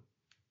with them.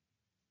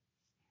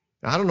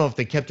 Now, I don't know if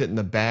they kept it in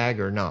the bag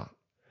or not,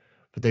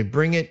 but they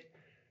bring it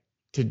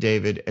to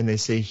David, and they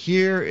say,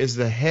 here is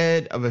the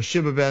head of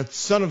Ashibabeth,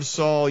 son of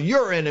Saul,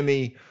 your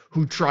enemy,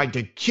 who tried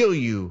to kill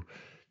you.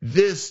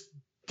 This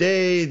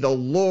day the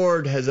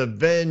Lord has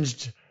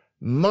avenged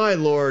my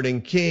Lord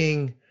and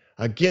King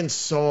against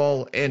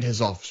Saul and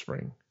his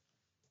offspring.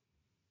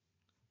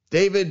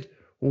 David,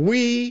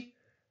 we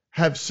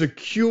have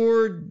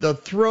secured the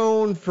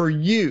throne for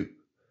you.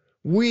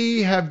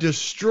 We have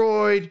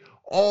destroyed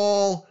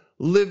all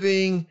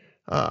living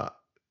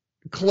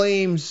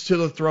claims to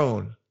the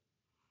throne.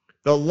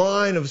 The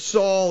line of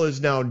Saul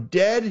is now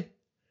dead,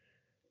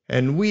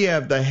 and we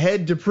have the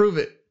head to prove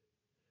it.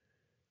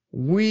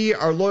 We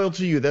are loyal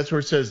to you. That's where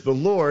it says the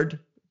Lord.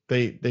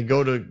 They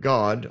go to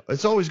God.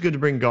 It's always good to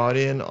bring God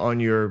in on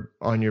your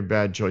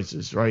bad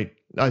choices, right?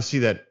 I see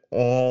that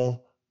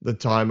all the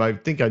time. I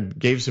think I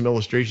gave some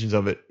illustrations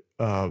of it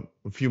a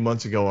few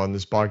months ago on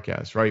this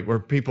podcast, right? Where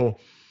people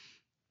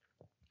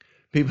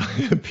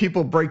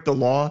break the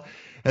law,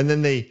 and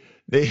then they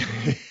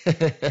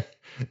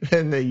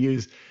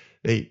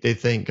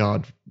thank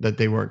God that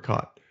they weren't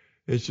caught.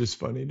 It's just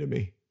funny to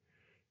me.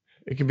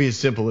 It can be as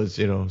simple as,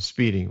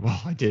 speeding. Well,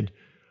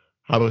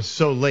 I was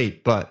so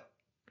late, but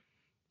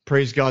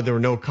praise God there were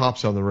no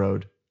cops on the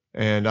road,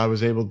 and I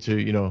was able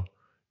to,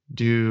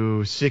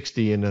 do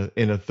 60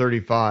 in a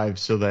 35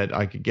 so that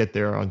I could get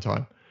there on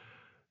time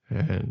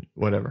and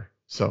whatever.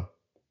 So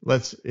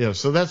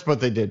so that's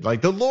what they did.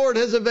 Like, the Lord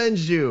has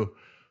avenged you.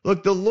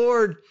 Look, the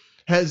Lord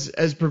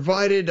has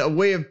provided a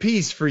way of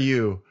peace for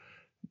you.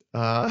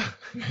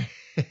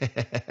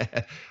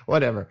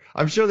 Whatever.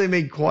 I'm sure they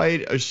made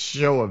quite a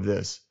show of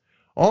this.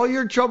 All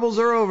your troubles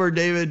are over,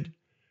 David.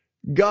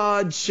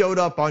 God showed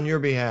up on your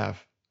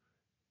behalf.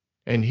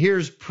 And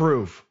here's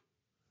proof.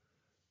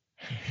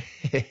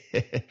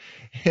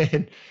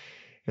 and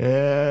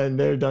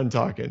they're done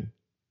talking.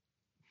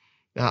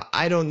 Now,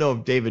 I don't know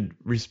if David...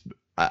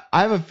 I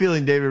have a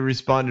feeling David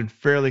responded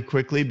fairly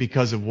quickly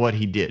because of what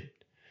he did.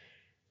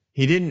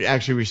 He didn't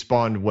actually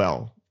respond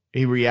well.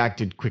 He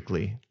reacted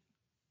quickly.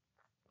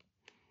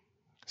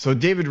 So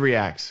David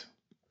reacts.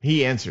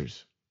 He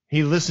answers.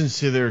 He listens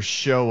to their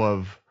show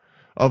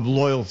of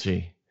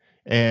loyalty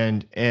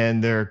and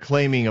their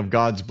claiming of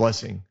God's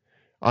blessing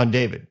on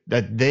David,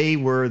 that they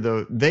were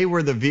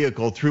the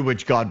vehicle through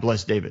which God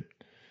blessed David.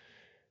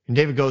 And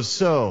David goes,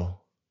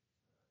 so,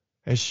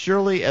 as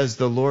surely as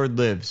the Lord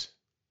lives,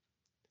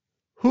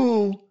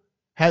 who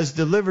has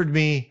delivered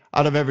me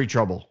out of every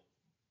trouble?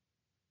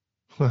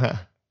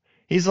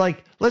 He's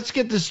like, let's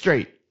get this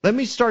straight. Let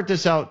me start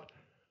this out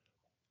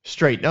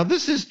straight. Now,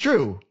 this is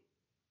true.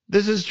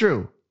 This is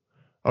true.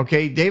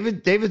 Okay,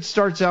 David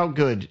starts out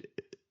good,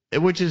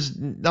 which is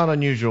not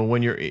unusual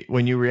when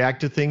you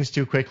react to things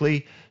too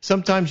quickly.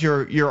 Sometimes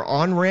your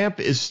on-ramp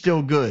is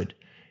still good.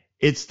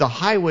 It's the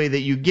highway that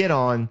you get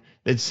on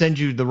that sends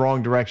you the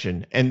wrong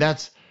direction. And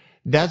that's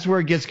where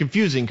it gets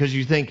confusing, because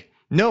you think,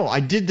 no, I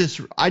did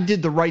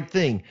the right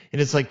thing.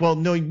 And it's like, well,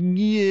 no,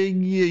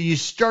 you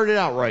started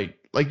out right.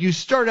 Like, you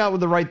start out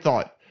with the right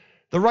thought.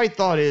 The right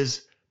thought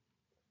is,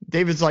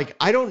 David's like,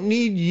 I don't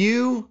need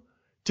you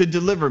to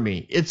deliver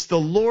me. It's the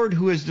Lord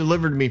who has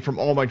delivered me from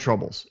all my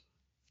troubles.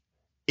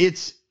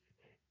 He's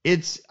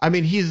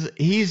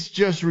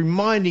just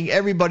reminding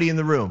everybody in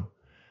the room,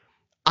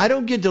 I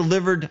don't get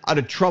delivered out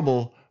of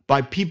trouble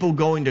by people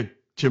going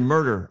to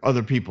murder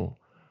other people.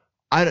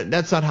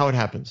 That's not how it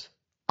happens.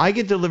 I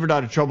get delivered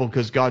out of trouble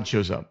because God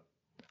shows up.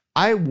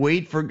 I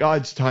wait for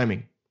God's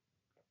timing.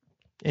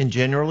 And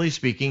generally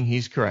speaking,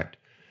 he's correct.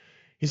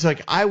 He's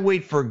like, I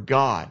wait for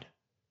God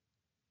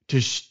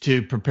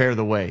to prepare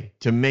the way,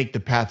 to make the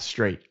path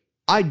straight.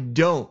 I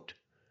don't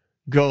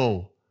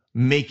go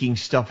making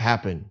stuff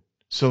happen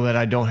so that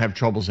I don't have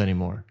troubles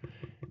anymore.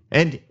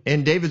 And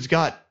David's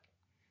got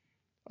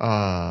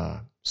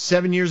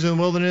 7 years in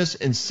the wilderness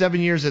and 7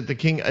 years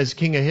as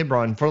king of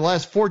Hebron. For the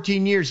last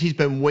 14 years, he's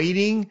been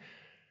waiting,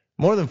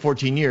 more than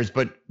 14 years,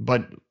 but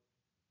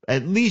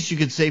at least you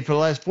could say for the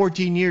last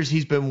 14 years,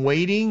 he's been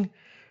waiting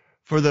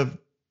for the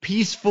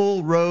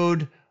peaceful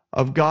road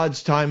of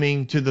God's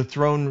timing to the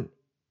throne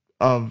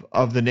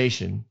of the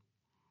nation.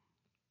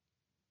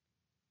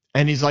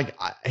 And he's like,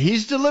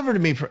 he's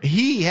delivered me.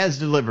 He has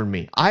delivered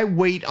me. I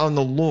wait on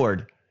the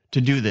Lord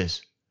to do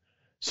this.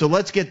 So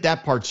let's get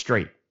that part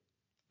straight.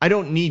 I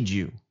don't need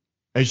you.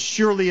 As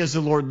surely as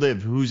the Lord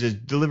lives, who has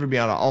delivered me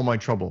out of all my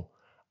trouble.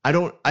 I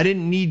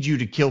didn't need you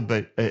to kill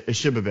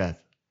Ishibabeth.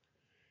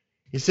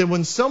 He said,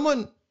 when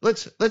someone,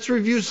 let's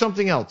review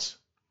something else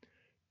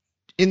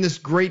in this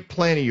great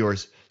plan of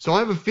yours. So I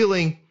have a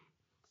feeling,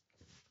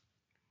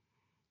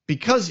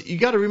 because you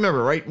got to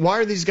remember, right? Why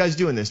are these guys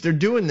doing this? They're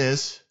doing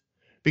this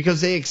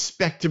because they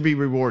expect to be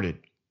rewarded.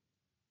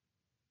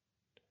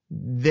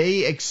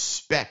 They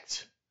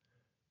expect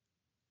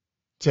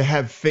to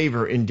have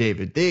favor in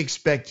David. They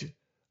expect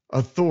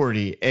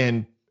authority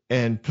and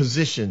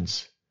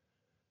positions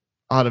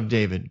out of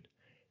David.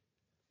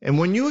 And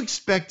when you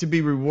expect to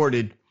be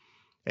rewarded,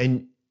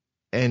 and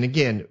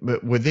again,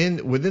 but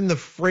within the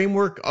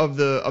framework of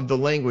the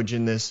language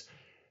in this,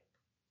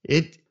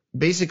 it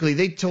basically,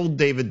 they told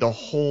David the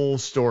whole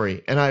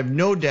story. And I have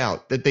no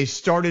doubt that they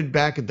started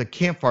back at the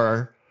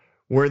campfire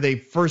where they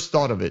first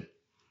thought of it.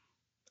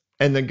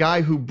 And the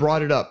guy who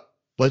brought it up,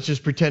 let's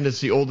just pretend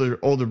it's the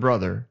older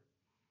brother,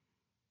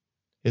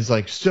 is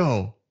like,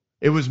 so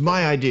it was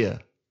my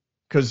idea,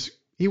 because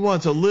he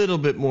wants a little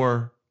bit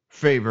more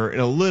favor and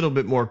a little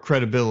bit more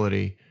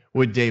credibility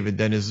with David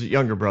than his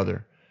younger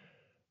brother.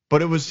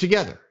 But it was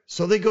together.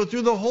 So they go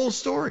through the whole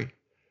story.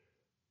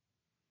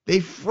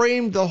 They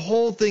framed the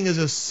whole thing as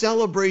a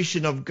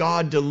celebration of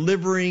God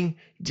delivering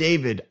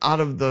David out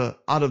of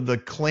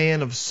the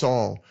clan of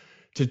Saul,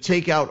 to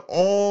take out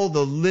all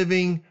the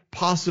living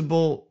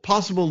possible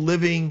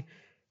living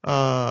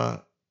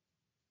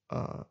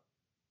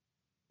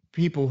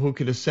people who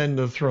could ascend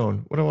to the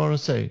throne. What do I want to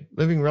say?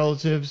 Living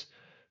relatives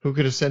who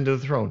could ascend to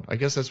the throne. I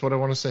guess that's what I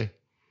want to say.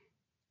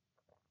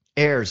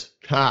 Heirs.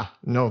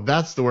 No,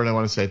 that's the word I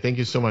want to say. Thank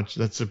you so much.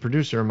 That's the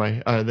producer in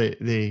my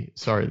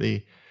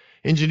the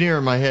engineer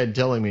in my head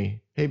telling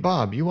me, hey,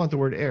 Bob, you want the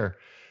word heir.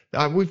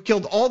 We've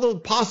killed all the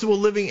possible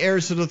living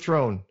heirs to the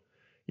throne.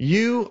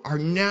 You are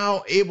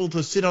now able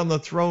to sit on the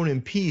throne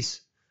in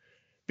peace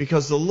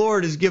because the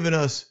Lord has given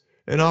us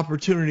an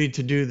opportunity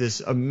to do this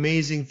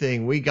amazing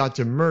thing. We got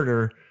to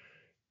murder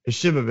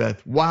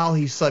Ishibabeth while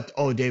he slept.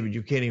 Oh, David,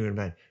 you can't even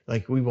imagine.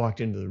 Like, we walked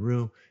into the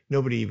room.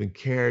 Nobody even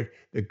cared.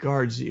 The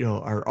guards,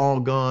 are all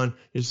gone.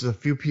 There's a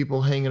few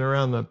people hanging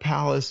around the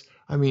palace.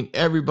 I mean,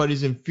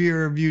 everybody's in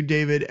fear of you,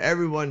 David.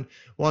 Everyone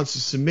wants to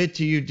submit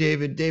to you,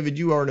 David. David,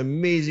 you are an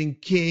amazing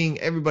king.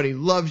 Everybody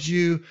loves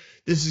you.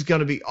 This is going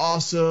to be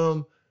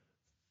awesome.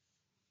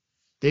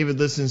 David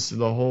listens to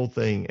the whole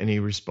thing and he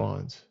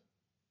responds.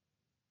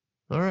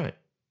 All right.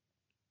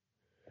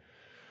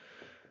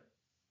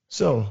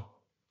 So,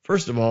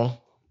 first of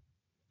all,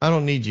 I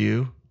don't need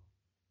you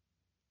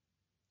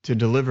to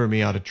deliver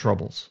me out of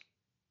troubles.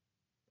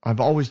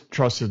 I've always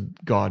trusted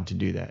God to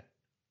do that.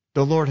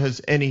 The Lord has,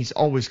 and he's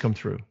always come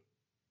through.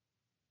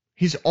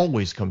 He's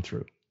always come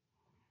through.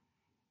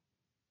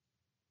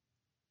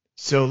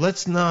 So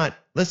let's not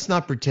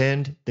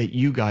pretend that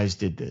you guys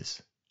did this.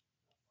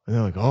 And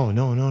they're like, oh,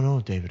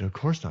 no, David, of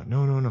course not.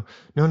 No.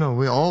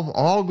 We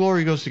all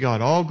glory goes to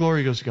God. All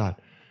glory goes to God.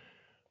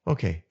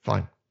 Okay,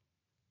 fine.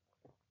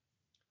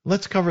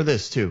 Let's cover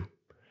this too.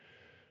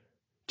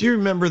 Do you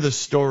remember the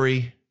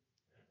story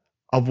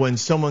of when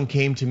someone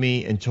came to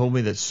me and told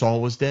me that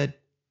Saul was dead?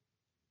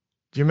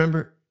 Do you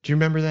remember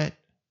that?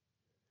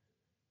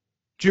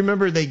 Do you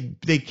remember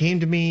they came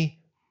to me,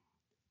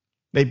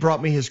 they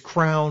brought me his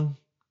crown,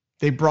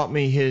 they brought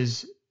me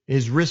his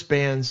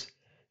wristbands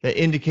that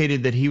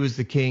indicated that he was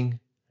the king.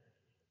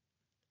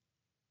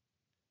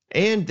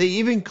 And they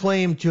even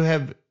claimed to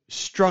have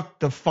struck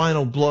the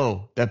final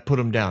blow that put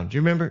him down. Do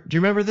you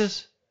remember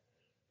this?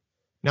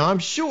 Now, I'm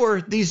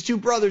sure these two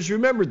brothers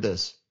remembered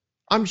this.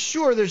 I'm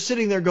sure they're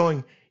sitting there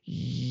going,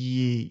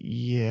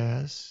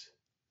 yes.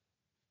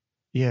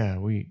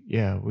 We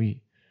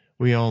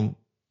all,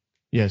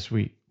 yes,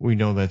 we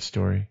know that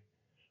story.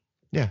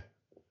 Yeah.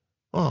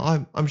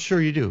 Well, I'm sure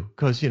you do,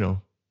 because,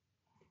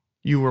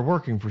 you were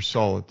working for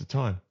Saul at the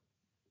time.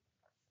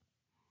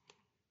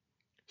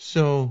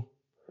 So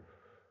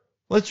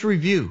let's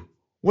review.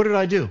 What did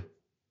I do?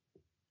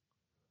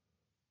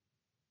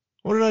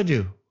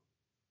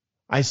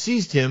 I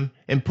seized him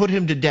and put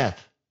him to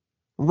death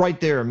right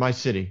there in my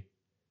city.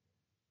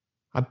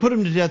 I put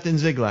him to death in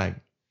Ziklag.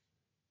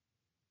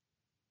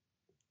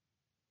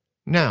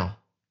 Now,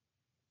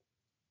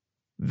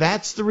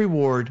 that's the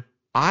reward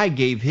I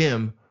gave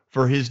him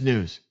for his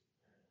news.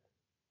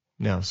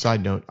 Now,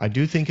 side note, I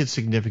do think it's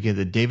significant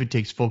that David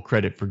takes full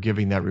credit for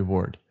giving that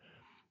reward.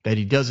 That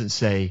he doesn't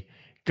say,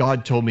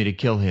 God told me to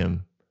kill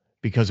him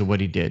because of what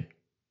he did.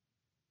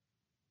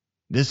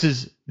 This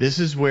is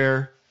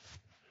where,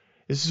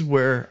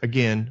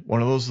 again,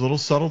 one of those little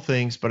subtle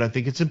things, but I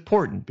think it's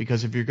important,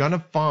 because if you're going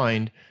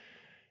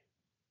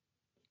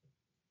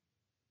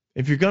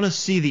to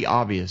see the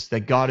obvious,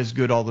 that God is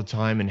good all the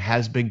time and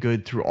has been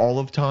good through all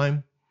of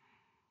time,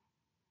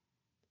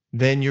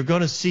 then you're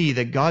going to see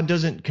that God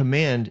doesn't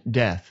command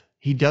death.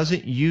 He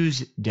doesn't use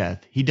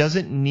death. He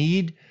doesn't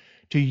need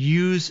to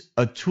use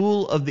a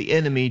tool of the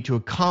enemy to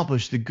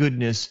accomplish the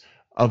goodness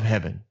of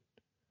heaven.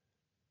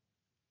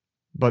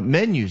 But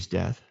men use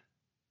death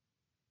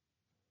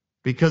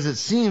because it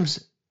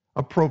seems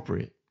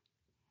appropriate.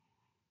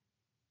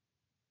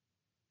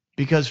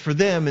 Because for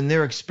them, in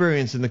their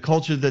experience, in the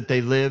culture that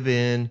they live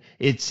in,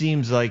 it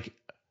seems like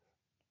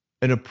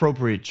an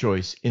appropriate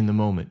choice in the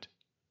moment.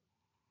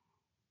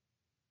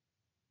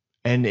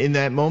 And in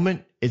that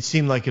moment, it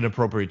seemed like an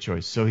appropriate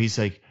choice. So he's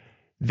like,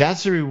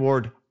 that's the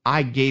reward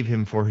I gave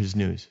him for his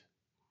news.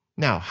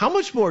 Now, how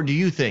much more do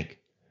you think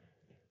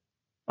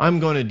I'm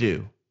going to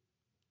do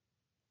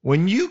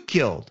when you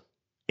killed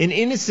an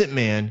innocent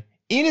man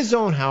in his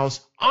own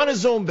house on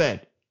his own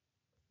bed?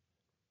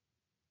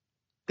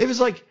 It was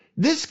like,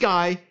 this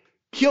guy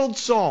killed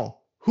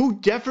Saul, who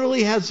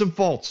definitely had some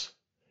faults.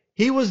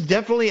 He was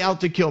definitely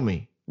out to kill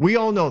me. We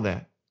all know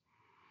that.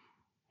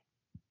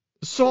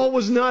 Saul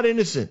was not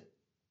innocent.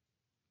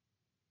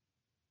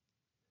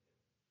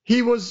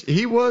 He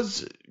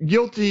was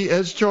guilty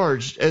as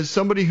charged as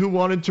somebody who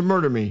wanted to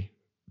murder me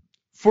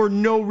for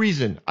no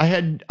reason. I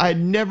had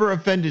never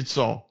offended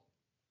Saul.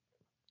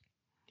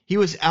 He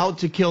was out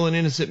to kill an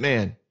innocent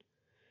man,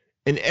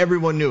 and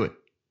everyone knew it.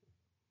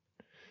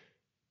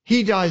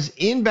 He dies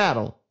in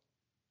battle,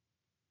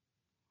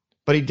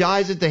 but he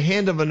dies at the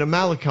hand of an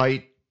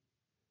Amalekite.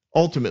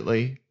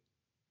 Ultimately,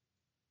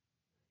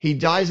 he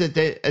dies at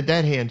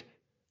that hand,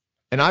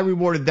 and I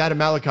rewarded that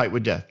Amalekite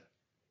with death.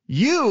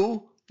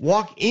 You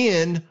walk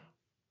in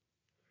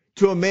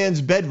to a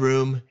man's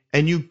bedroom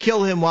and you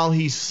kill him while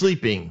he's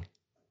sleeping.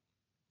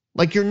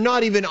 Like you're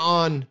not even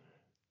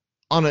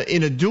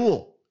in a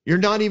duel. You're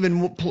not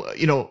even,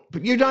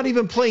 you're not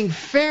even playing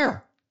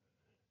fair.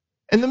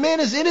 And the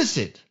man is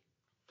innocent.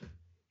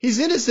 He's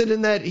innocent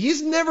in that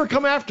he's never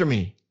come after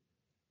me.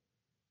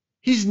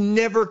 He's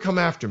never come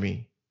after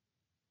me.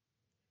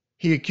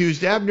 He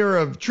accused Abner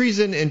of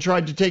treason and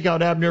tried to take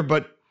out Abner,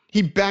 but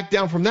he backed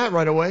down from that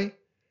right away.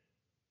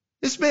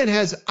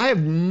 I have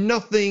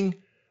nothing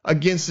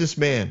against this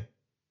man.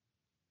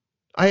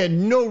 I had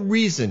no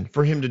reason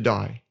for him to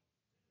die.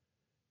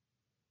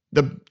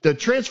 The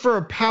transfer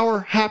of power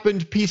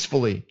happened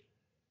peacefully.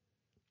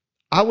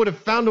 I would have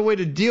found a way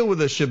to deal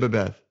with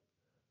Ashibabeth.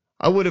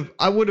 I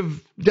would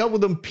have dealt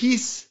with him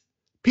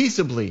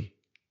peaceably.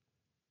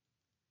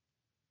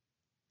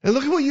 And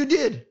look at what you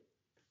did.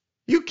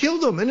 You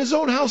killed him in his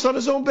own house on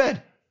his own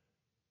bed.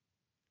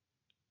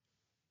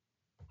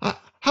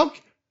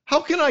 How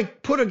can I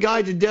put a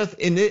guy to death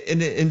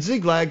in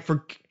Ziklag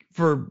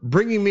for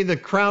bringing me the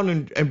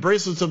crown and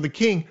bracelets of the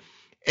king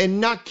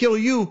and not kill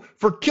you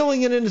for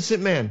killing an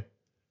innocent man,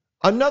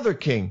 another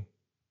king?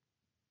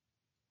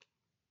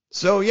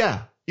 So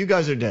yeah, you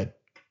guys are dead.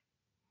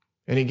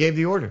 And he gave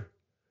the order.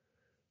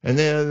 And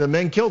then the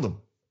men killed him.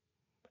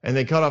 And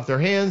they cut off their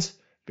hands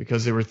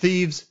because they were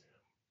thieves.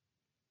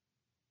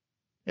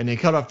 And they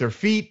cut off their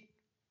feet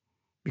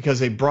because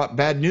they brought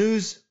bad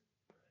news.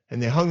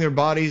 And they hung their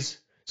bodies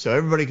so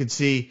everybody could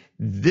see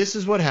this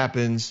is what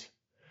happens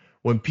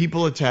when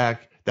people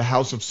attack the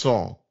house of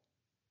Saul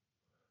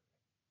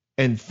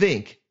and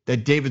think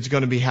that David's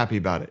going to be happy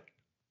about it.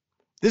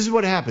 This is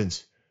what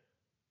happens.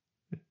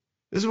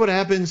 This is what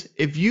happens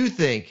if you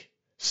think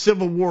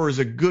civil war is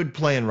a good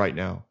plan right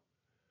now.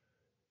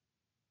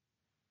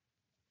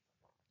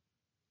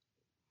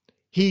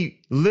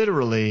 He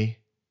literally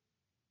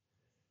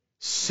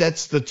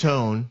sets the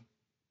tone.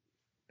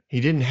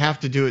 He didn't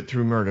have to do it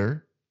through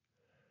murder.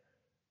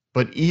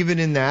 But even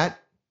in that,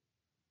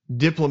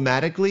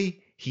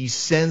 diplomatically, he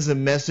sends a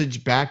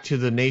message back to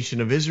the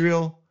nation of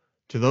Israel,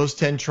 to those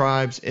 10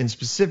 tribes, and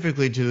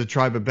specifically to the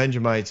tribe of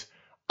Benjamites.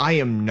 I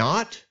am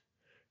not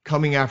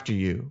coming after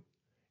you.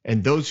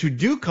 And those who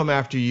do come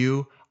after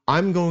you,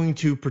 I'm going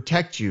to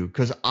protect you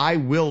because I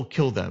will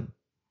kill them.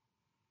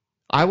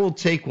 I will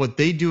take what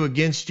they do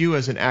against you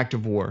as an act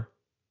of war.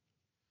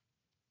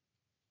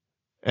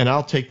 And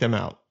I'll take them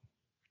out.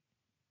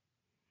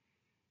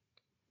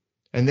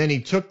 And then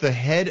he took the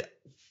head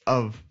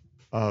of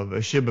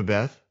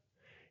Ashibabeth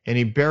and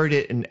he buried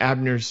it in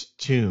Abner's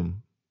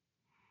tomb.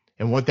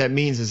 And what that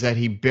means is that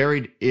he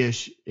buried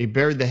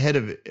the head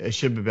of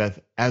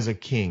Ashibabeth as a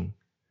king.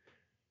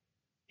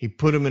 He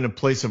put him in a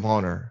place of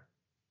honor.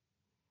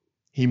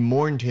 He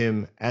mourned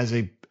him as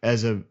a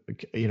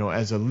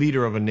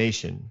leader of a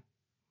nation.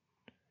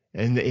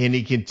 And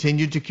he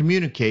continued to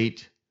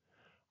communicate,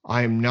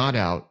 I am not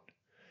out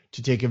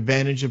to take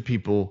advantage of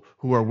people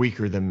who are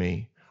weaker than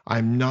me.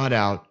 I'm not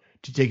out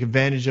to take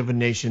advantage of a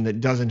nation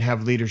that doesn't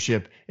have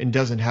leadership and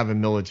doesn't have a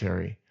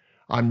military.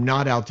 I'm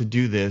not out to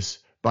do this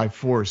by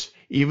force,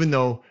 even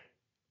though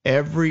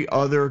every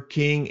other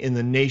king in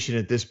the nation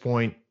at this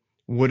point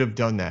would have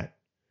done that.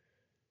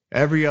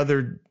 Every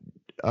other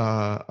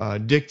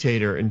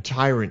dictator and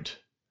tyrant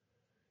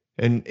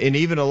and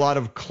even a lot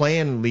of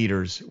clan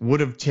leaders would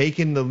have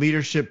taken the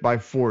leadership by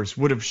force,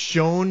 would have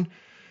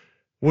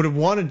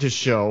wanted to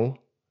show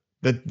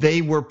that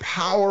they were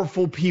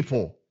powerful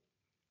people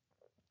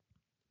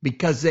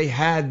because they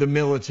had the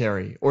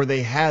military or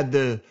they had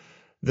the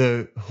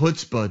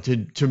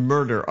chutzpah to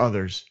murder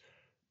others.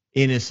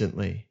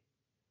 innocently.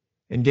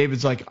 And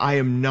David's like, I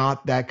am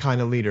not that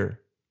kind of leader.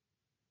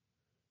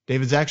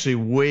 David's actually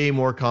way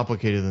more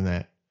complicated than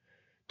that.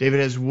 David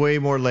has way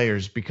more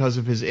layers because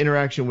of his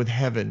interaction with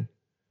heaven.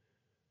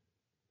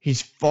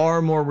 He's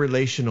far more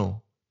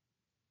relational.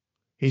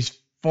 He's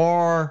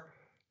far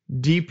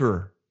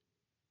deeper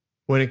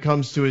when it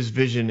comes to his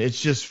vision.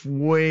 It's just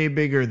way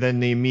bigger than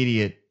the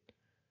immediate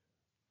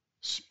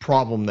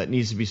problem that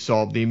needs to be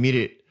solved, the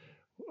immediate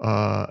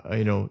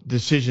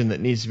decision that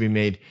needs to be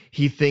made.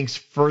 He thinks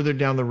further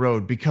down the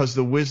road because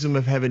the wisdom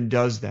of heaven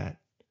does that.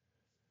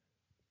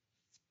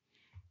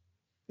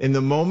 In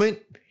the moment,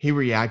 he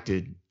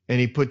reacted and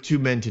he put 2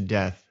 men to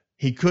death.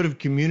 He could have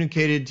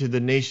communicated to the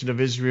nation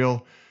of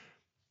Israel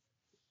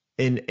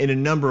in a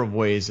number of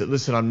ways that,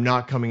 listen, I'm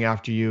not coming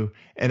after you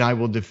and I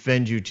will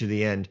defend you to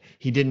the end.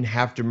 He didn't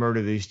have to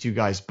murder these 2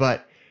 guys.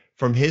 But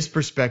from his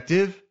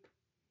perspective,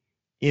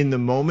 in the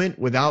moment,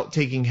 without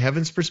taking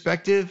heaven's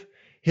perspective,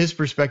 his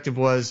perspective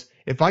was,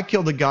 if I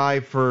killed a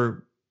guy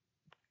for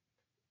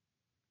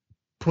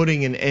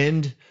putting an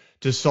end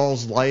to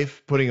Saul's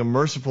life, putting a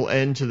merciful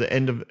end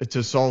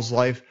to Saul's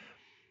life,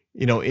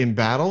 in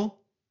battle,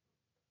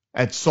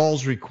 at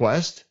Saul's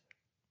request,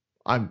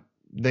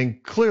 then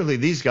clearly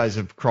these guys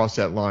have crossed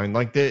that line.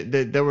 Like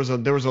there was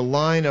a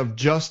line of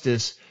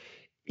justice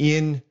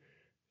in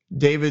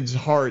David's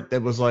heart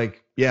that was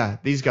like, yeah,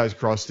 these guys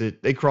crossed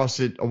it. They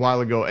crossed it a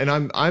while ago.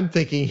 And I'm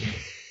thinking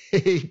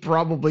he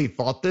probably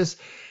thought this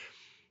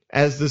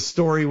as the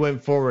story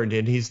went forward,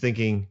 and he's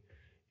thinking,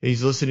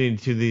 he's listening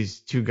to these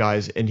 2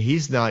 guys, and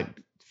he's not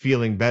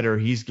feeling better.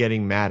 He's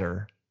getting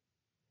madder.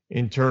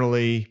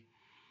 Internally,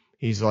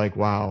 he's like,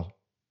 wow,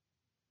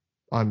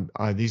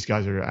 these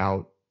guys are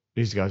out.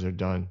 These guys are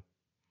done.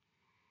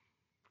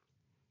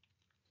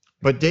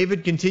 But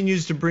David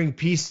continues to bring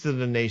peace to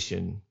the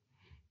nation.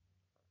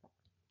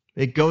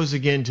 It goes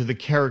again to the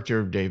character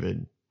of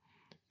David,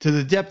 to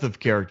the depth of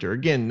character.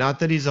 Again, not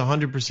that he's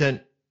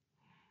 100%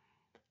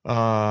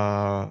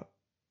 holy.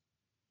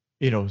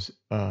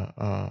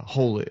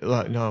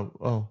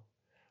 No,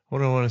 what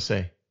do I want to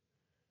say?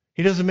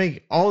 He doesn't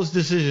make, all his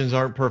decisions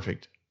aren't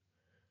perfect.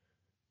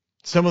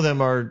 Some of them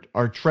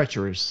are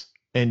treacherous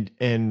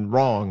and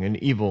wrong and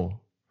evil.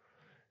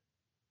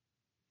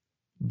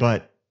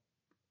 But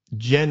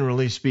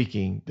generally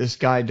speaking, this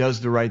guy does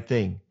the right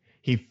thing.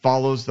 He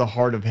follows the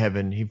heart of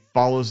heaven. He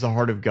follows the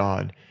heart of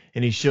God,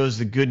 and he shows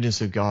the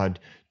goodness of God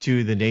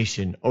to the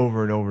nation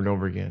over and over and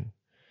over again.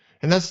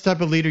 And that's the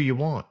type of leader you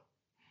want.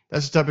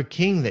 That's the type of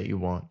king that you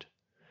want.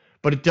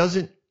 But it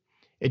doesn't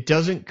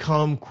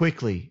come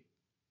quickly.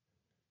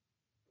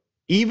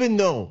 Even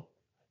though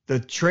the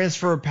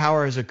transfer of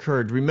power has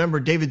occurred,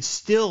 remember, David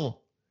still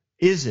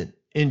isn't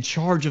in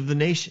charge of the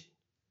nation.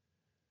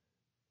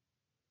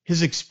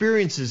 His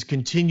experiences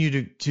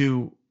continue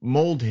to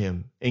mold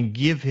him and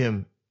give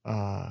him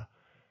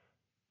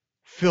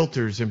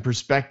filters and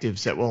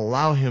perspectives that will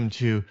allow him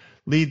to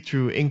lead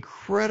through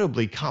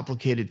incredibly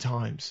complicated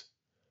times,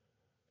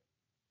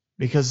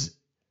 because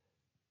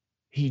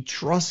he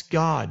trusts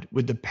God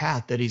with the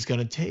path that he's going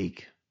to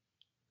take.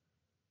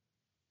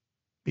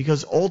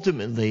 Because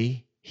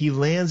ultimately, he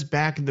lands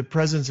back in the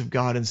presence of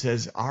God and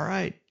says, all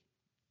right,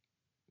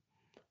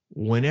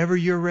 whenever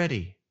you're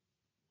ready,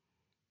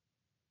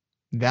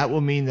 that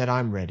will mean that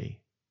I'm ready.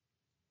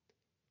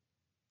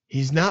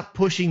 He's not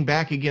pushing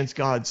back against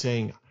God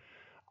saying,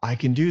 I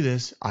can do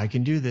this. I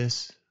can do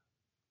this.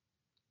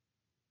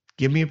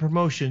 Give me a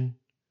promotion.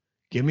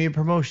 Give me a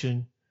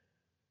promotion.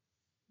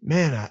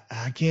 Man,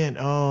 I can't.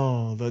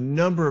 Oh, the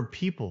number of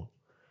people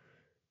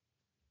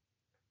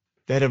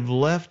that have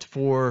left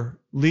for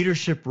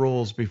leadership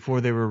roles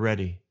before they were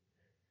ready.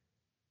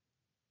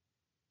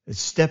 That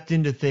stepped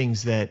into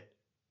things that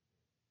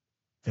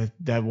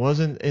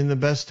wasn't in the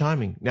best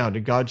timing. Now,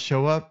 did God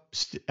show up?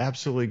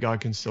 Absolutely,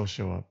 God can still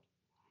show up.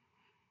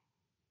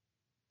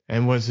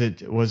 And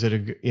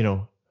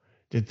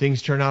did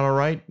things turn out all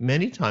right?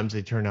 Many times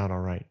they turn out all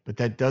right, but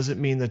that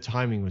doesn't mean the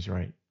timing was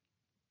right.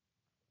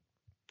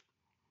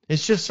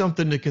 It's just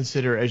something to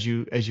consider as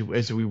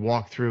we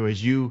walk through,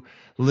 as you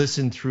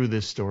listen through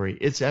this story.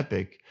 It's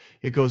epic.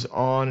 It goes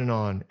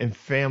on, and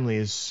family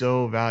is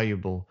so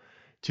valuable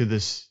to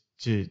this,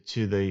 to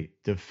the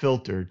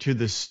filter, to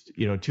this,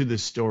 to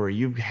this story.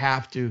 You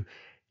have to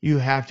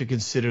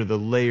consider the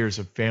layers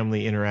of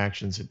family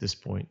interactions at this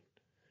point.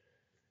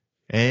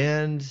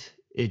 And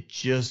it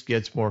just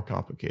gets more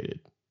complicated.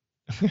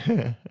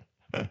 And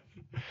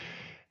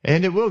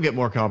it will get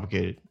more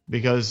complicated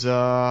because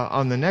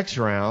on the next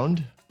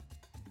round,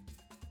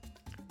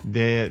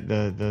 we'll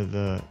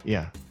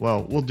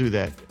do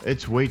that.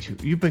 It's way too.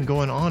 You've been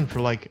going on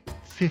for like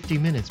 50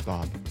 minutes,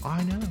 Bob.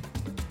 I know.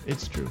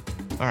 It's true.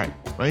 All right.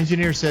 My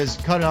engineer says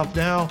cut off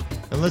now,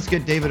 and let's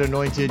get David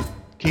anointed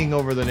king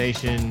over the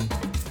nation.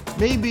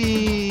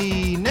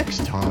 Maybe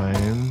next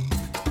time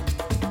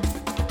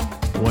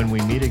when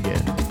we meet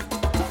again.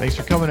 Thanks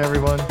for coming,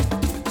 everyone.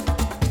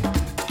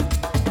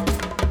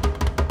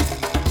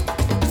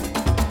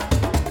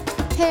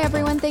 Hey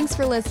everyone, thanks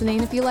for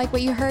listening. If you like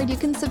what you heard, you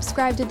can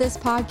subscribe to this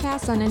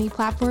podcast on any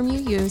platform you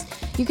use.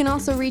 You can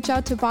also reach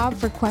out to Bob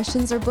for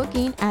questions or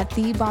booking at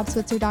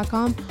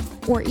thebobswitzer.com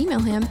or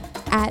email him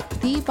at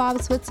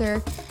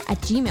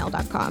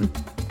thebobswitzer@gmail.com.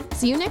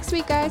 See you next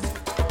week, guys.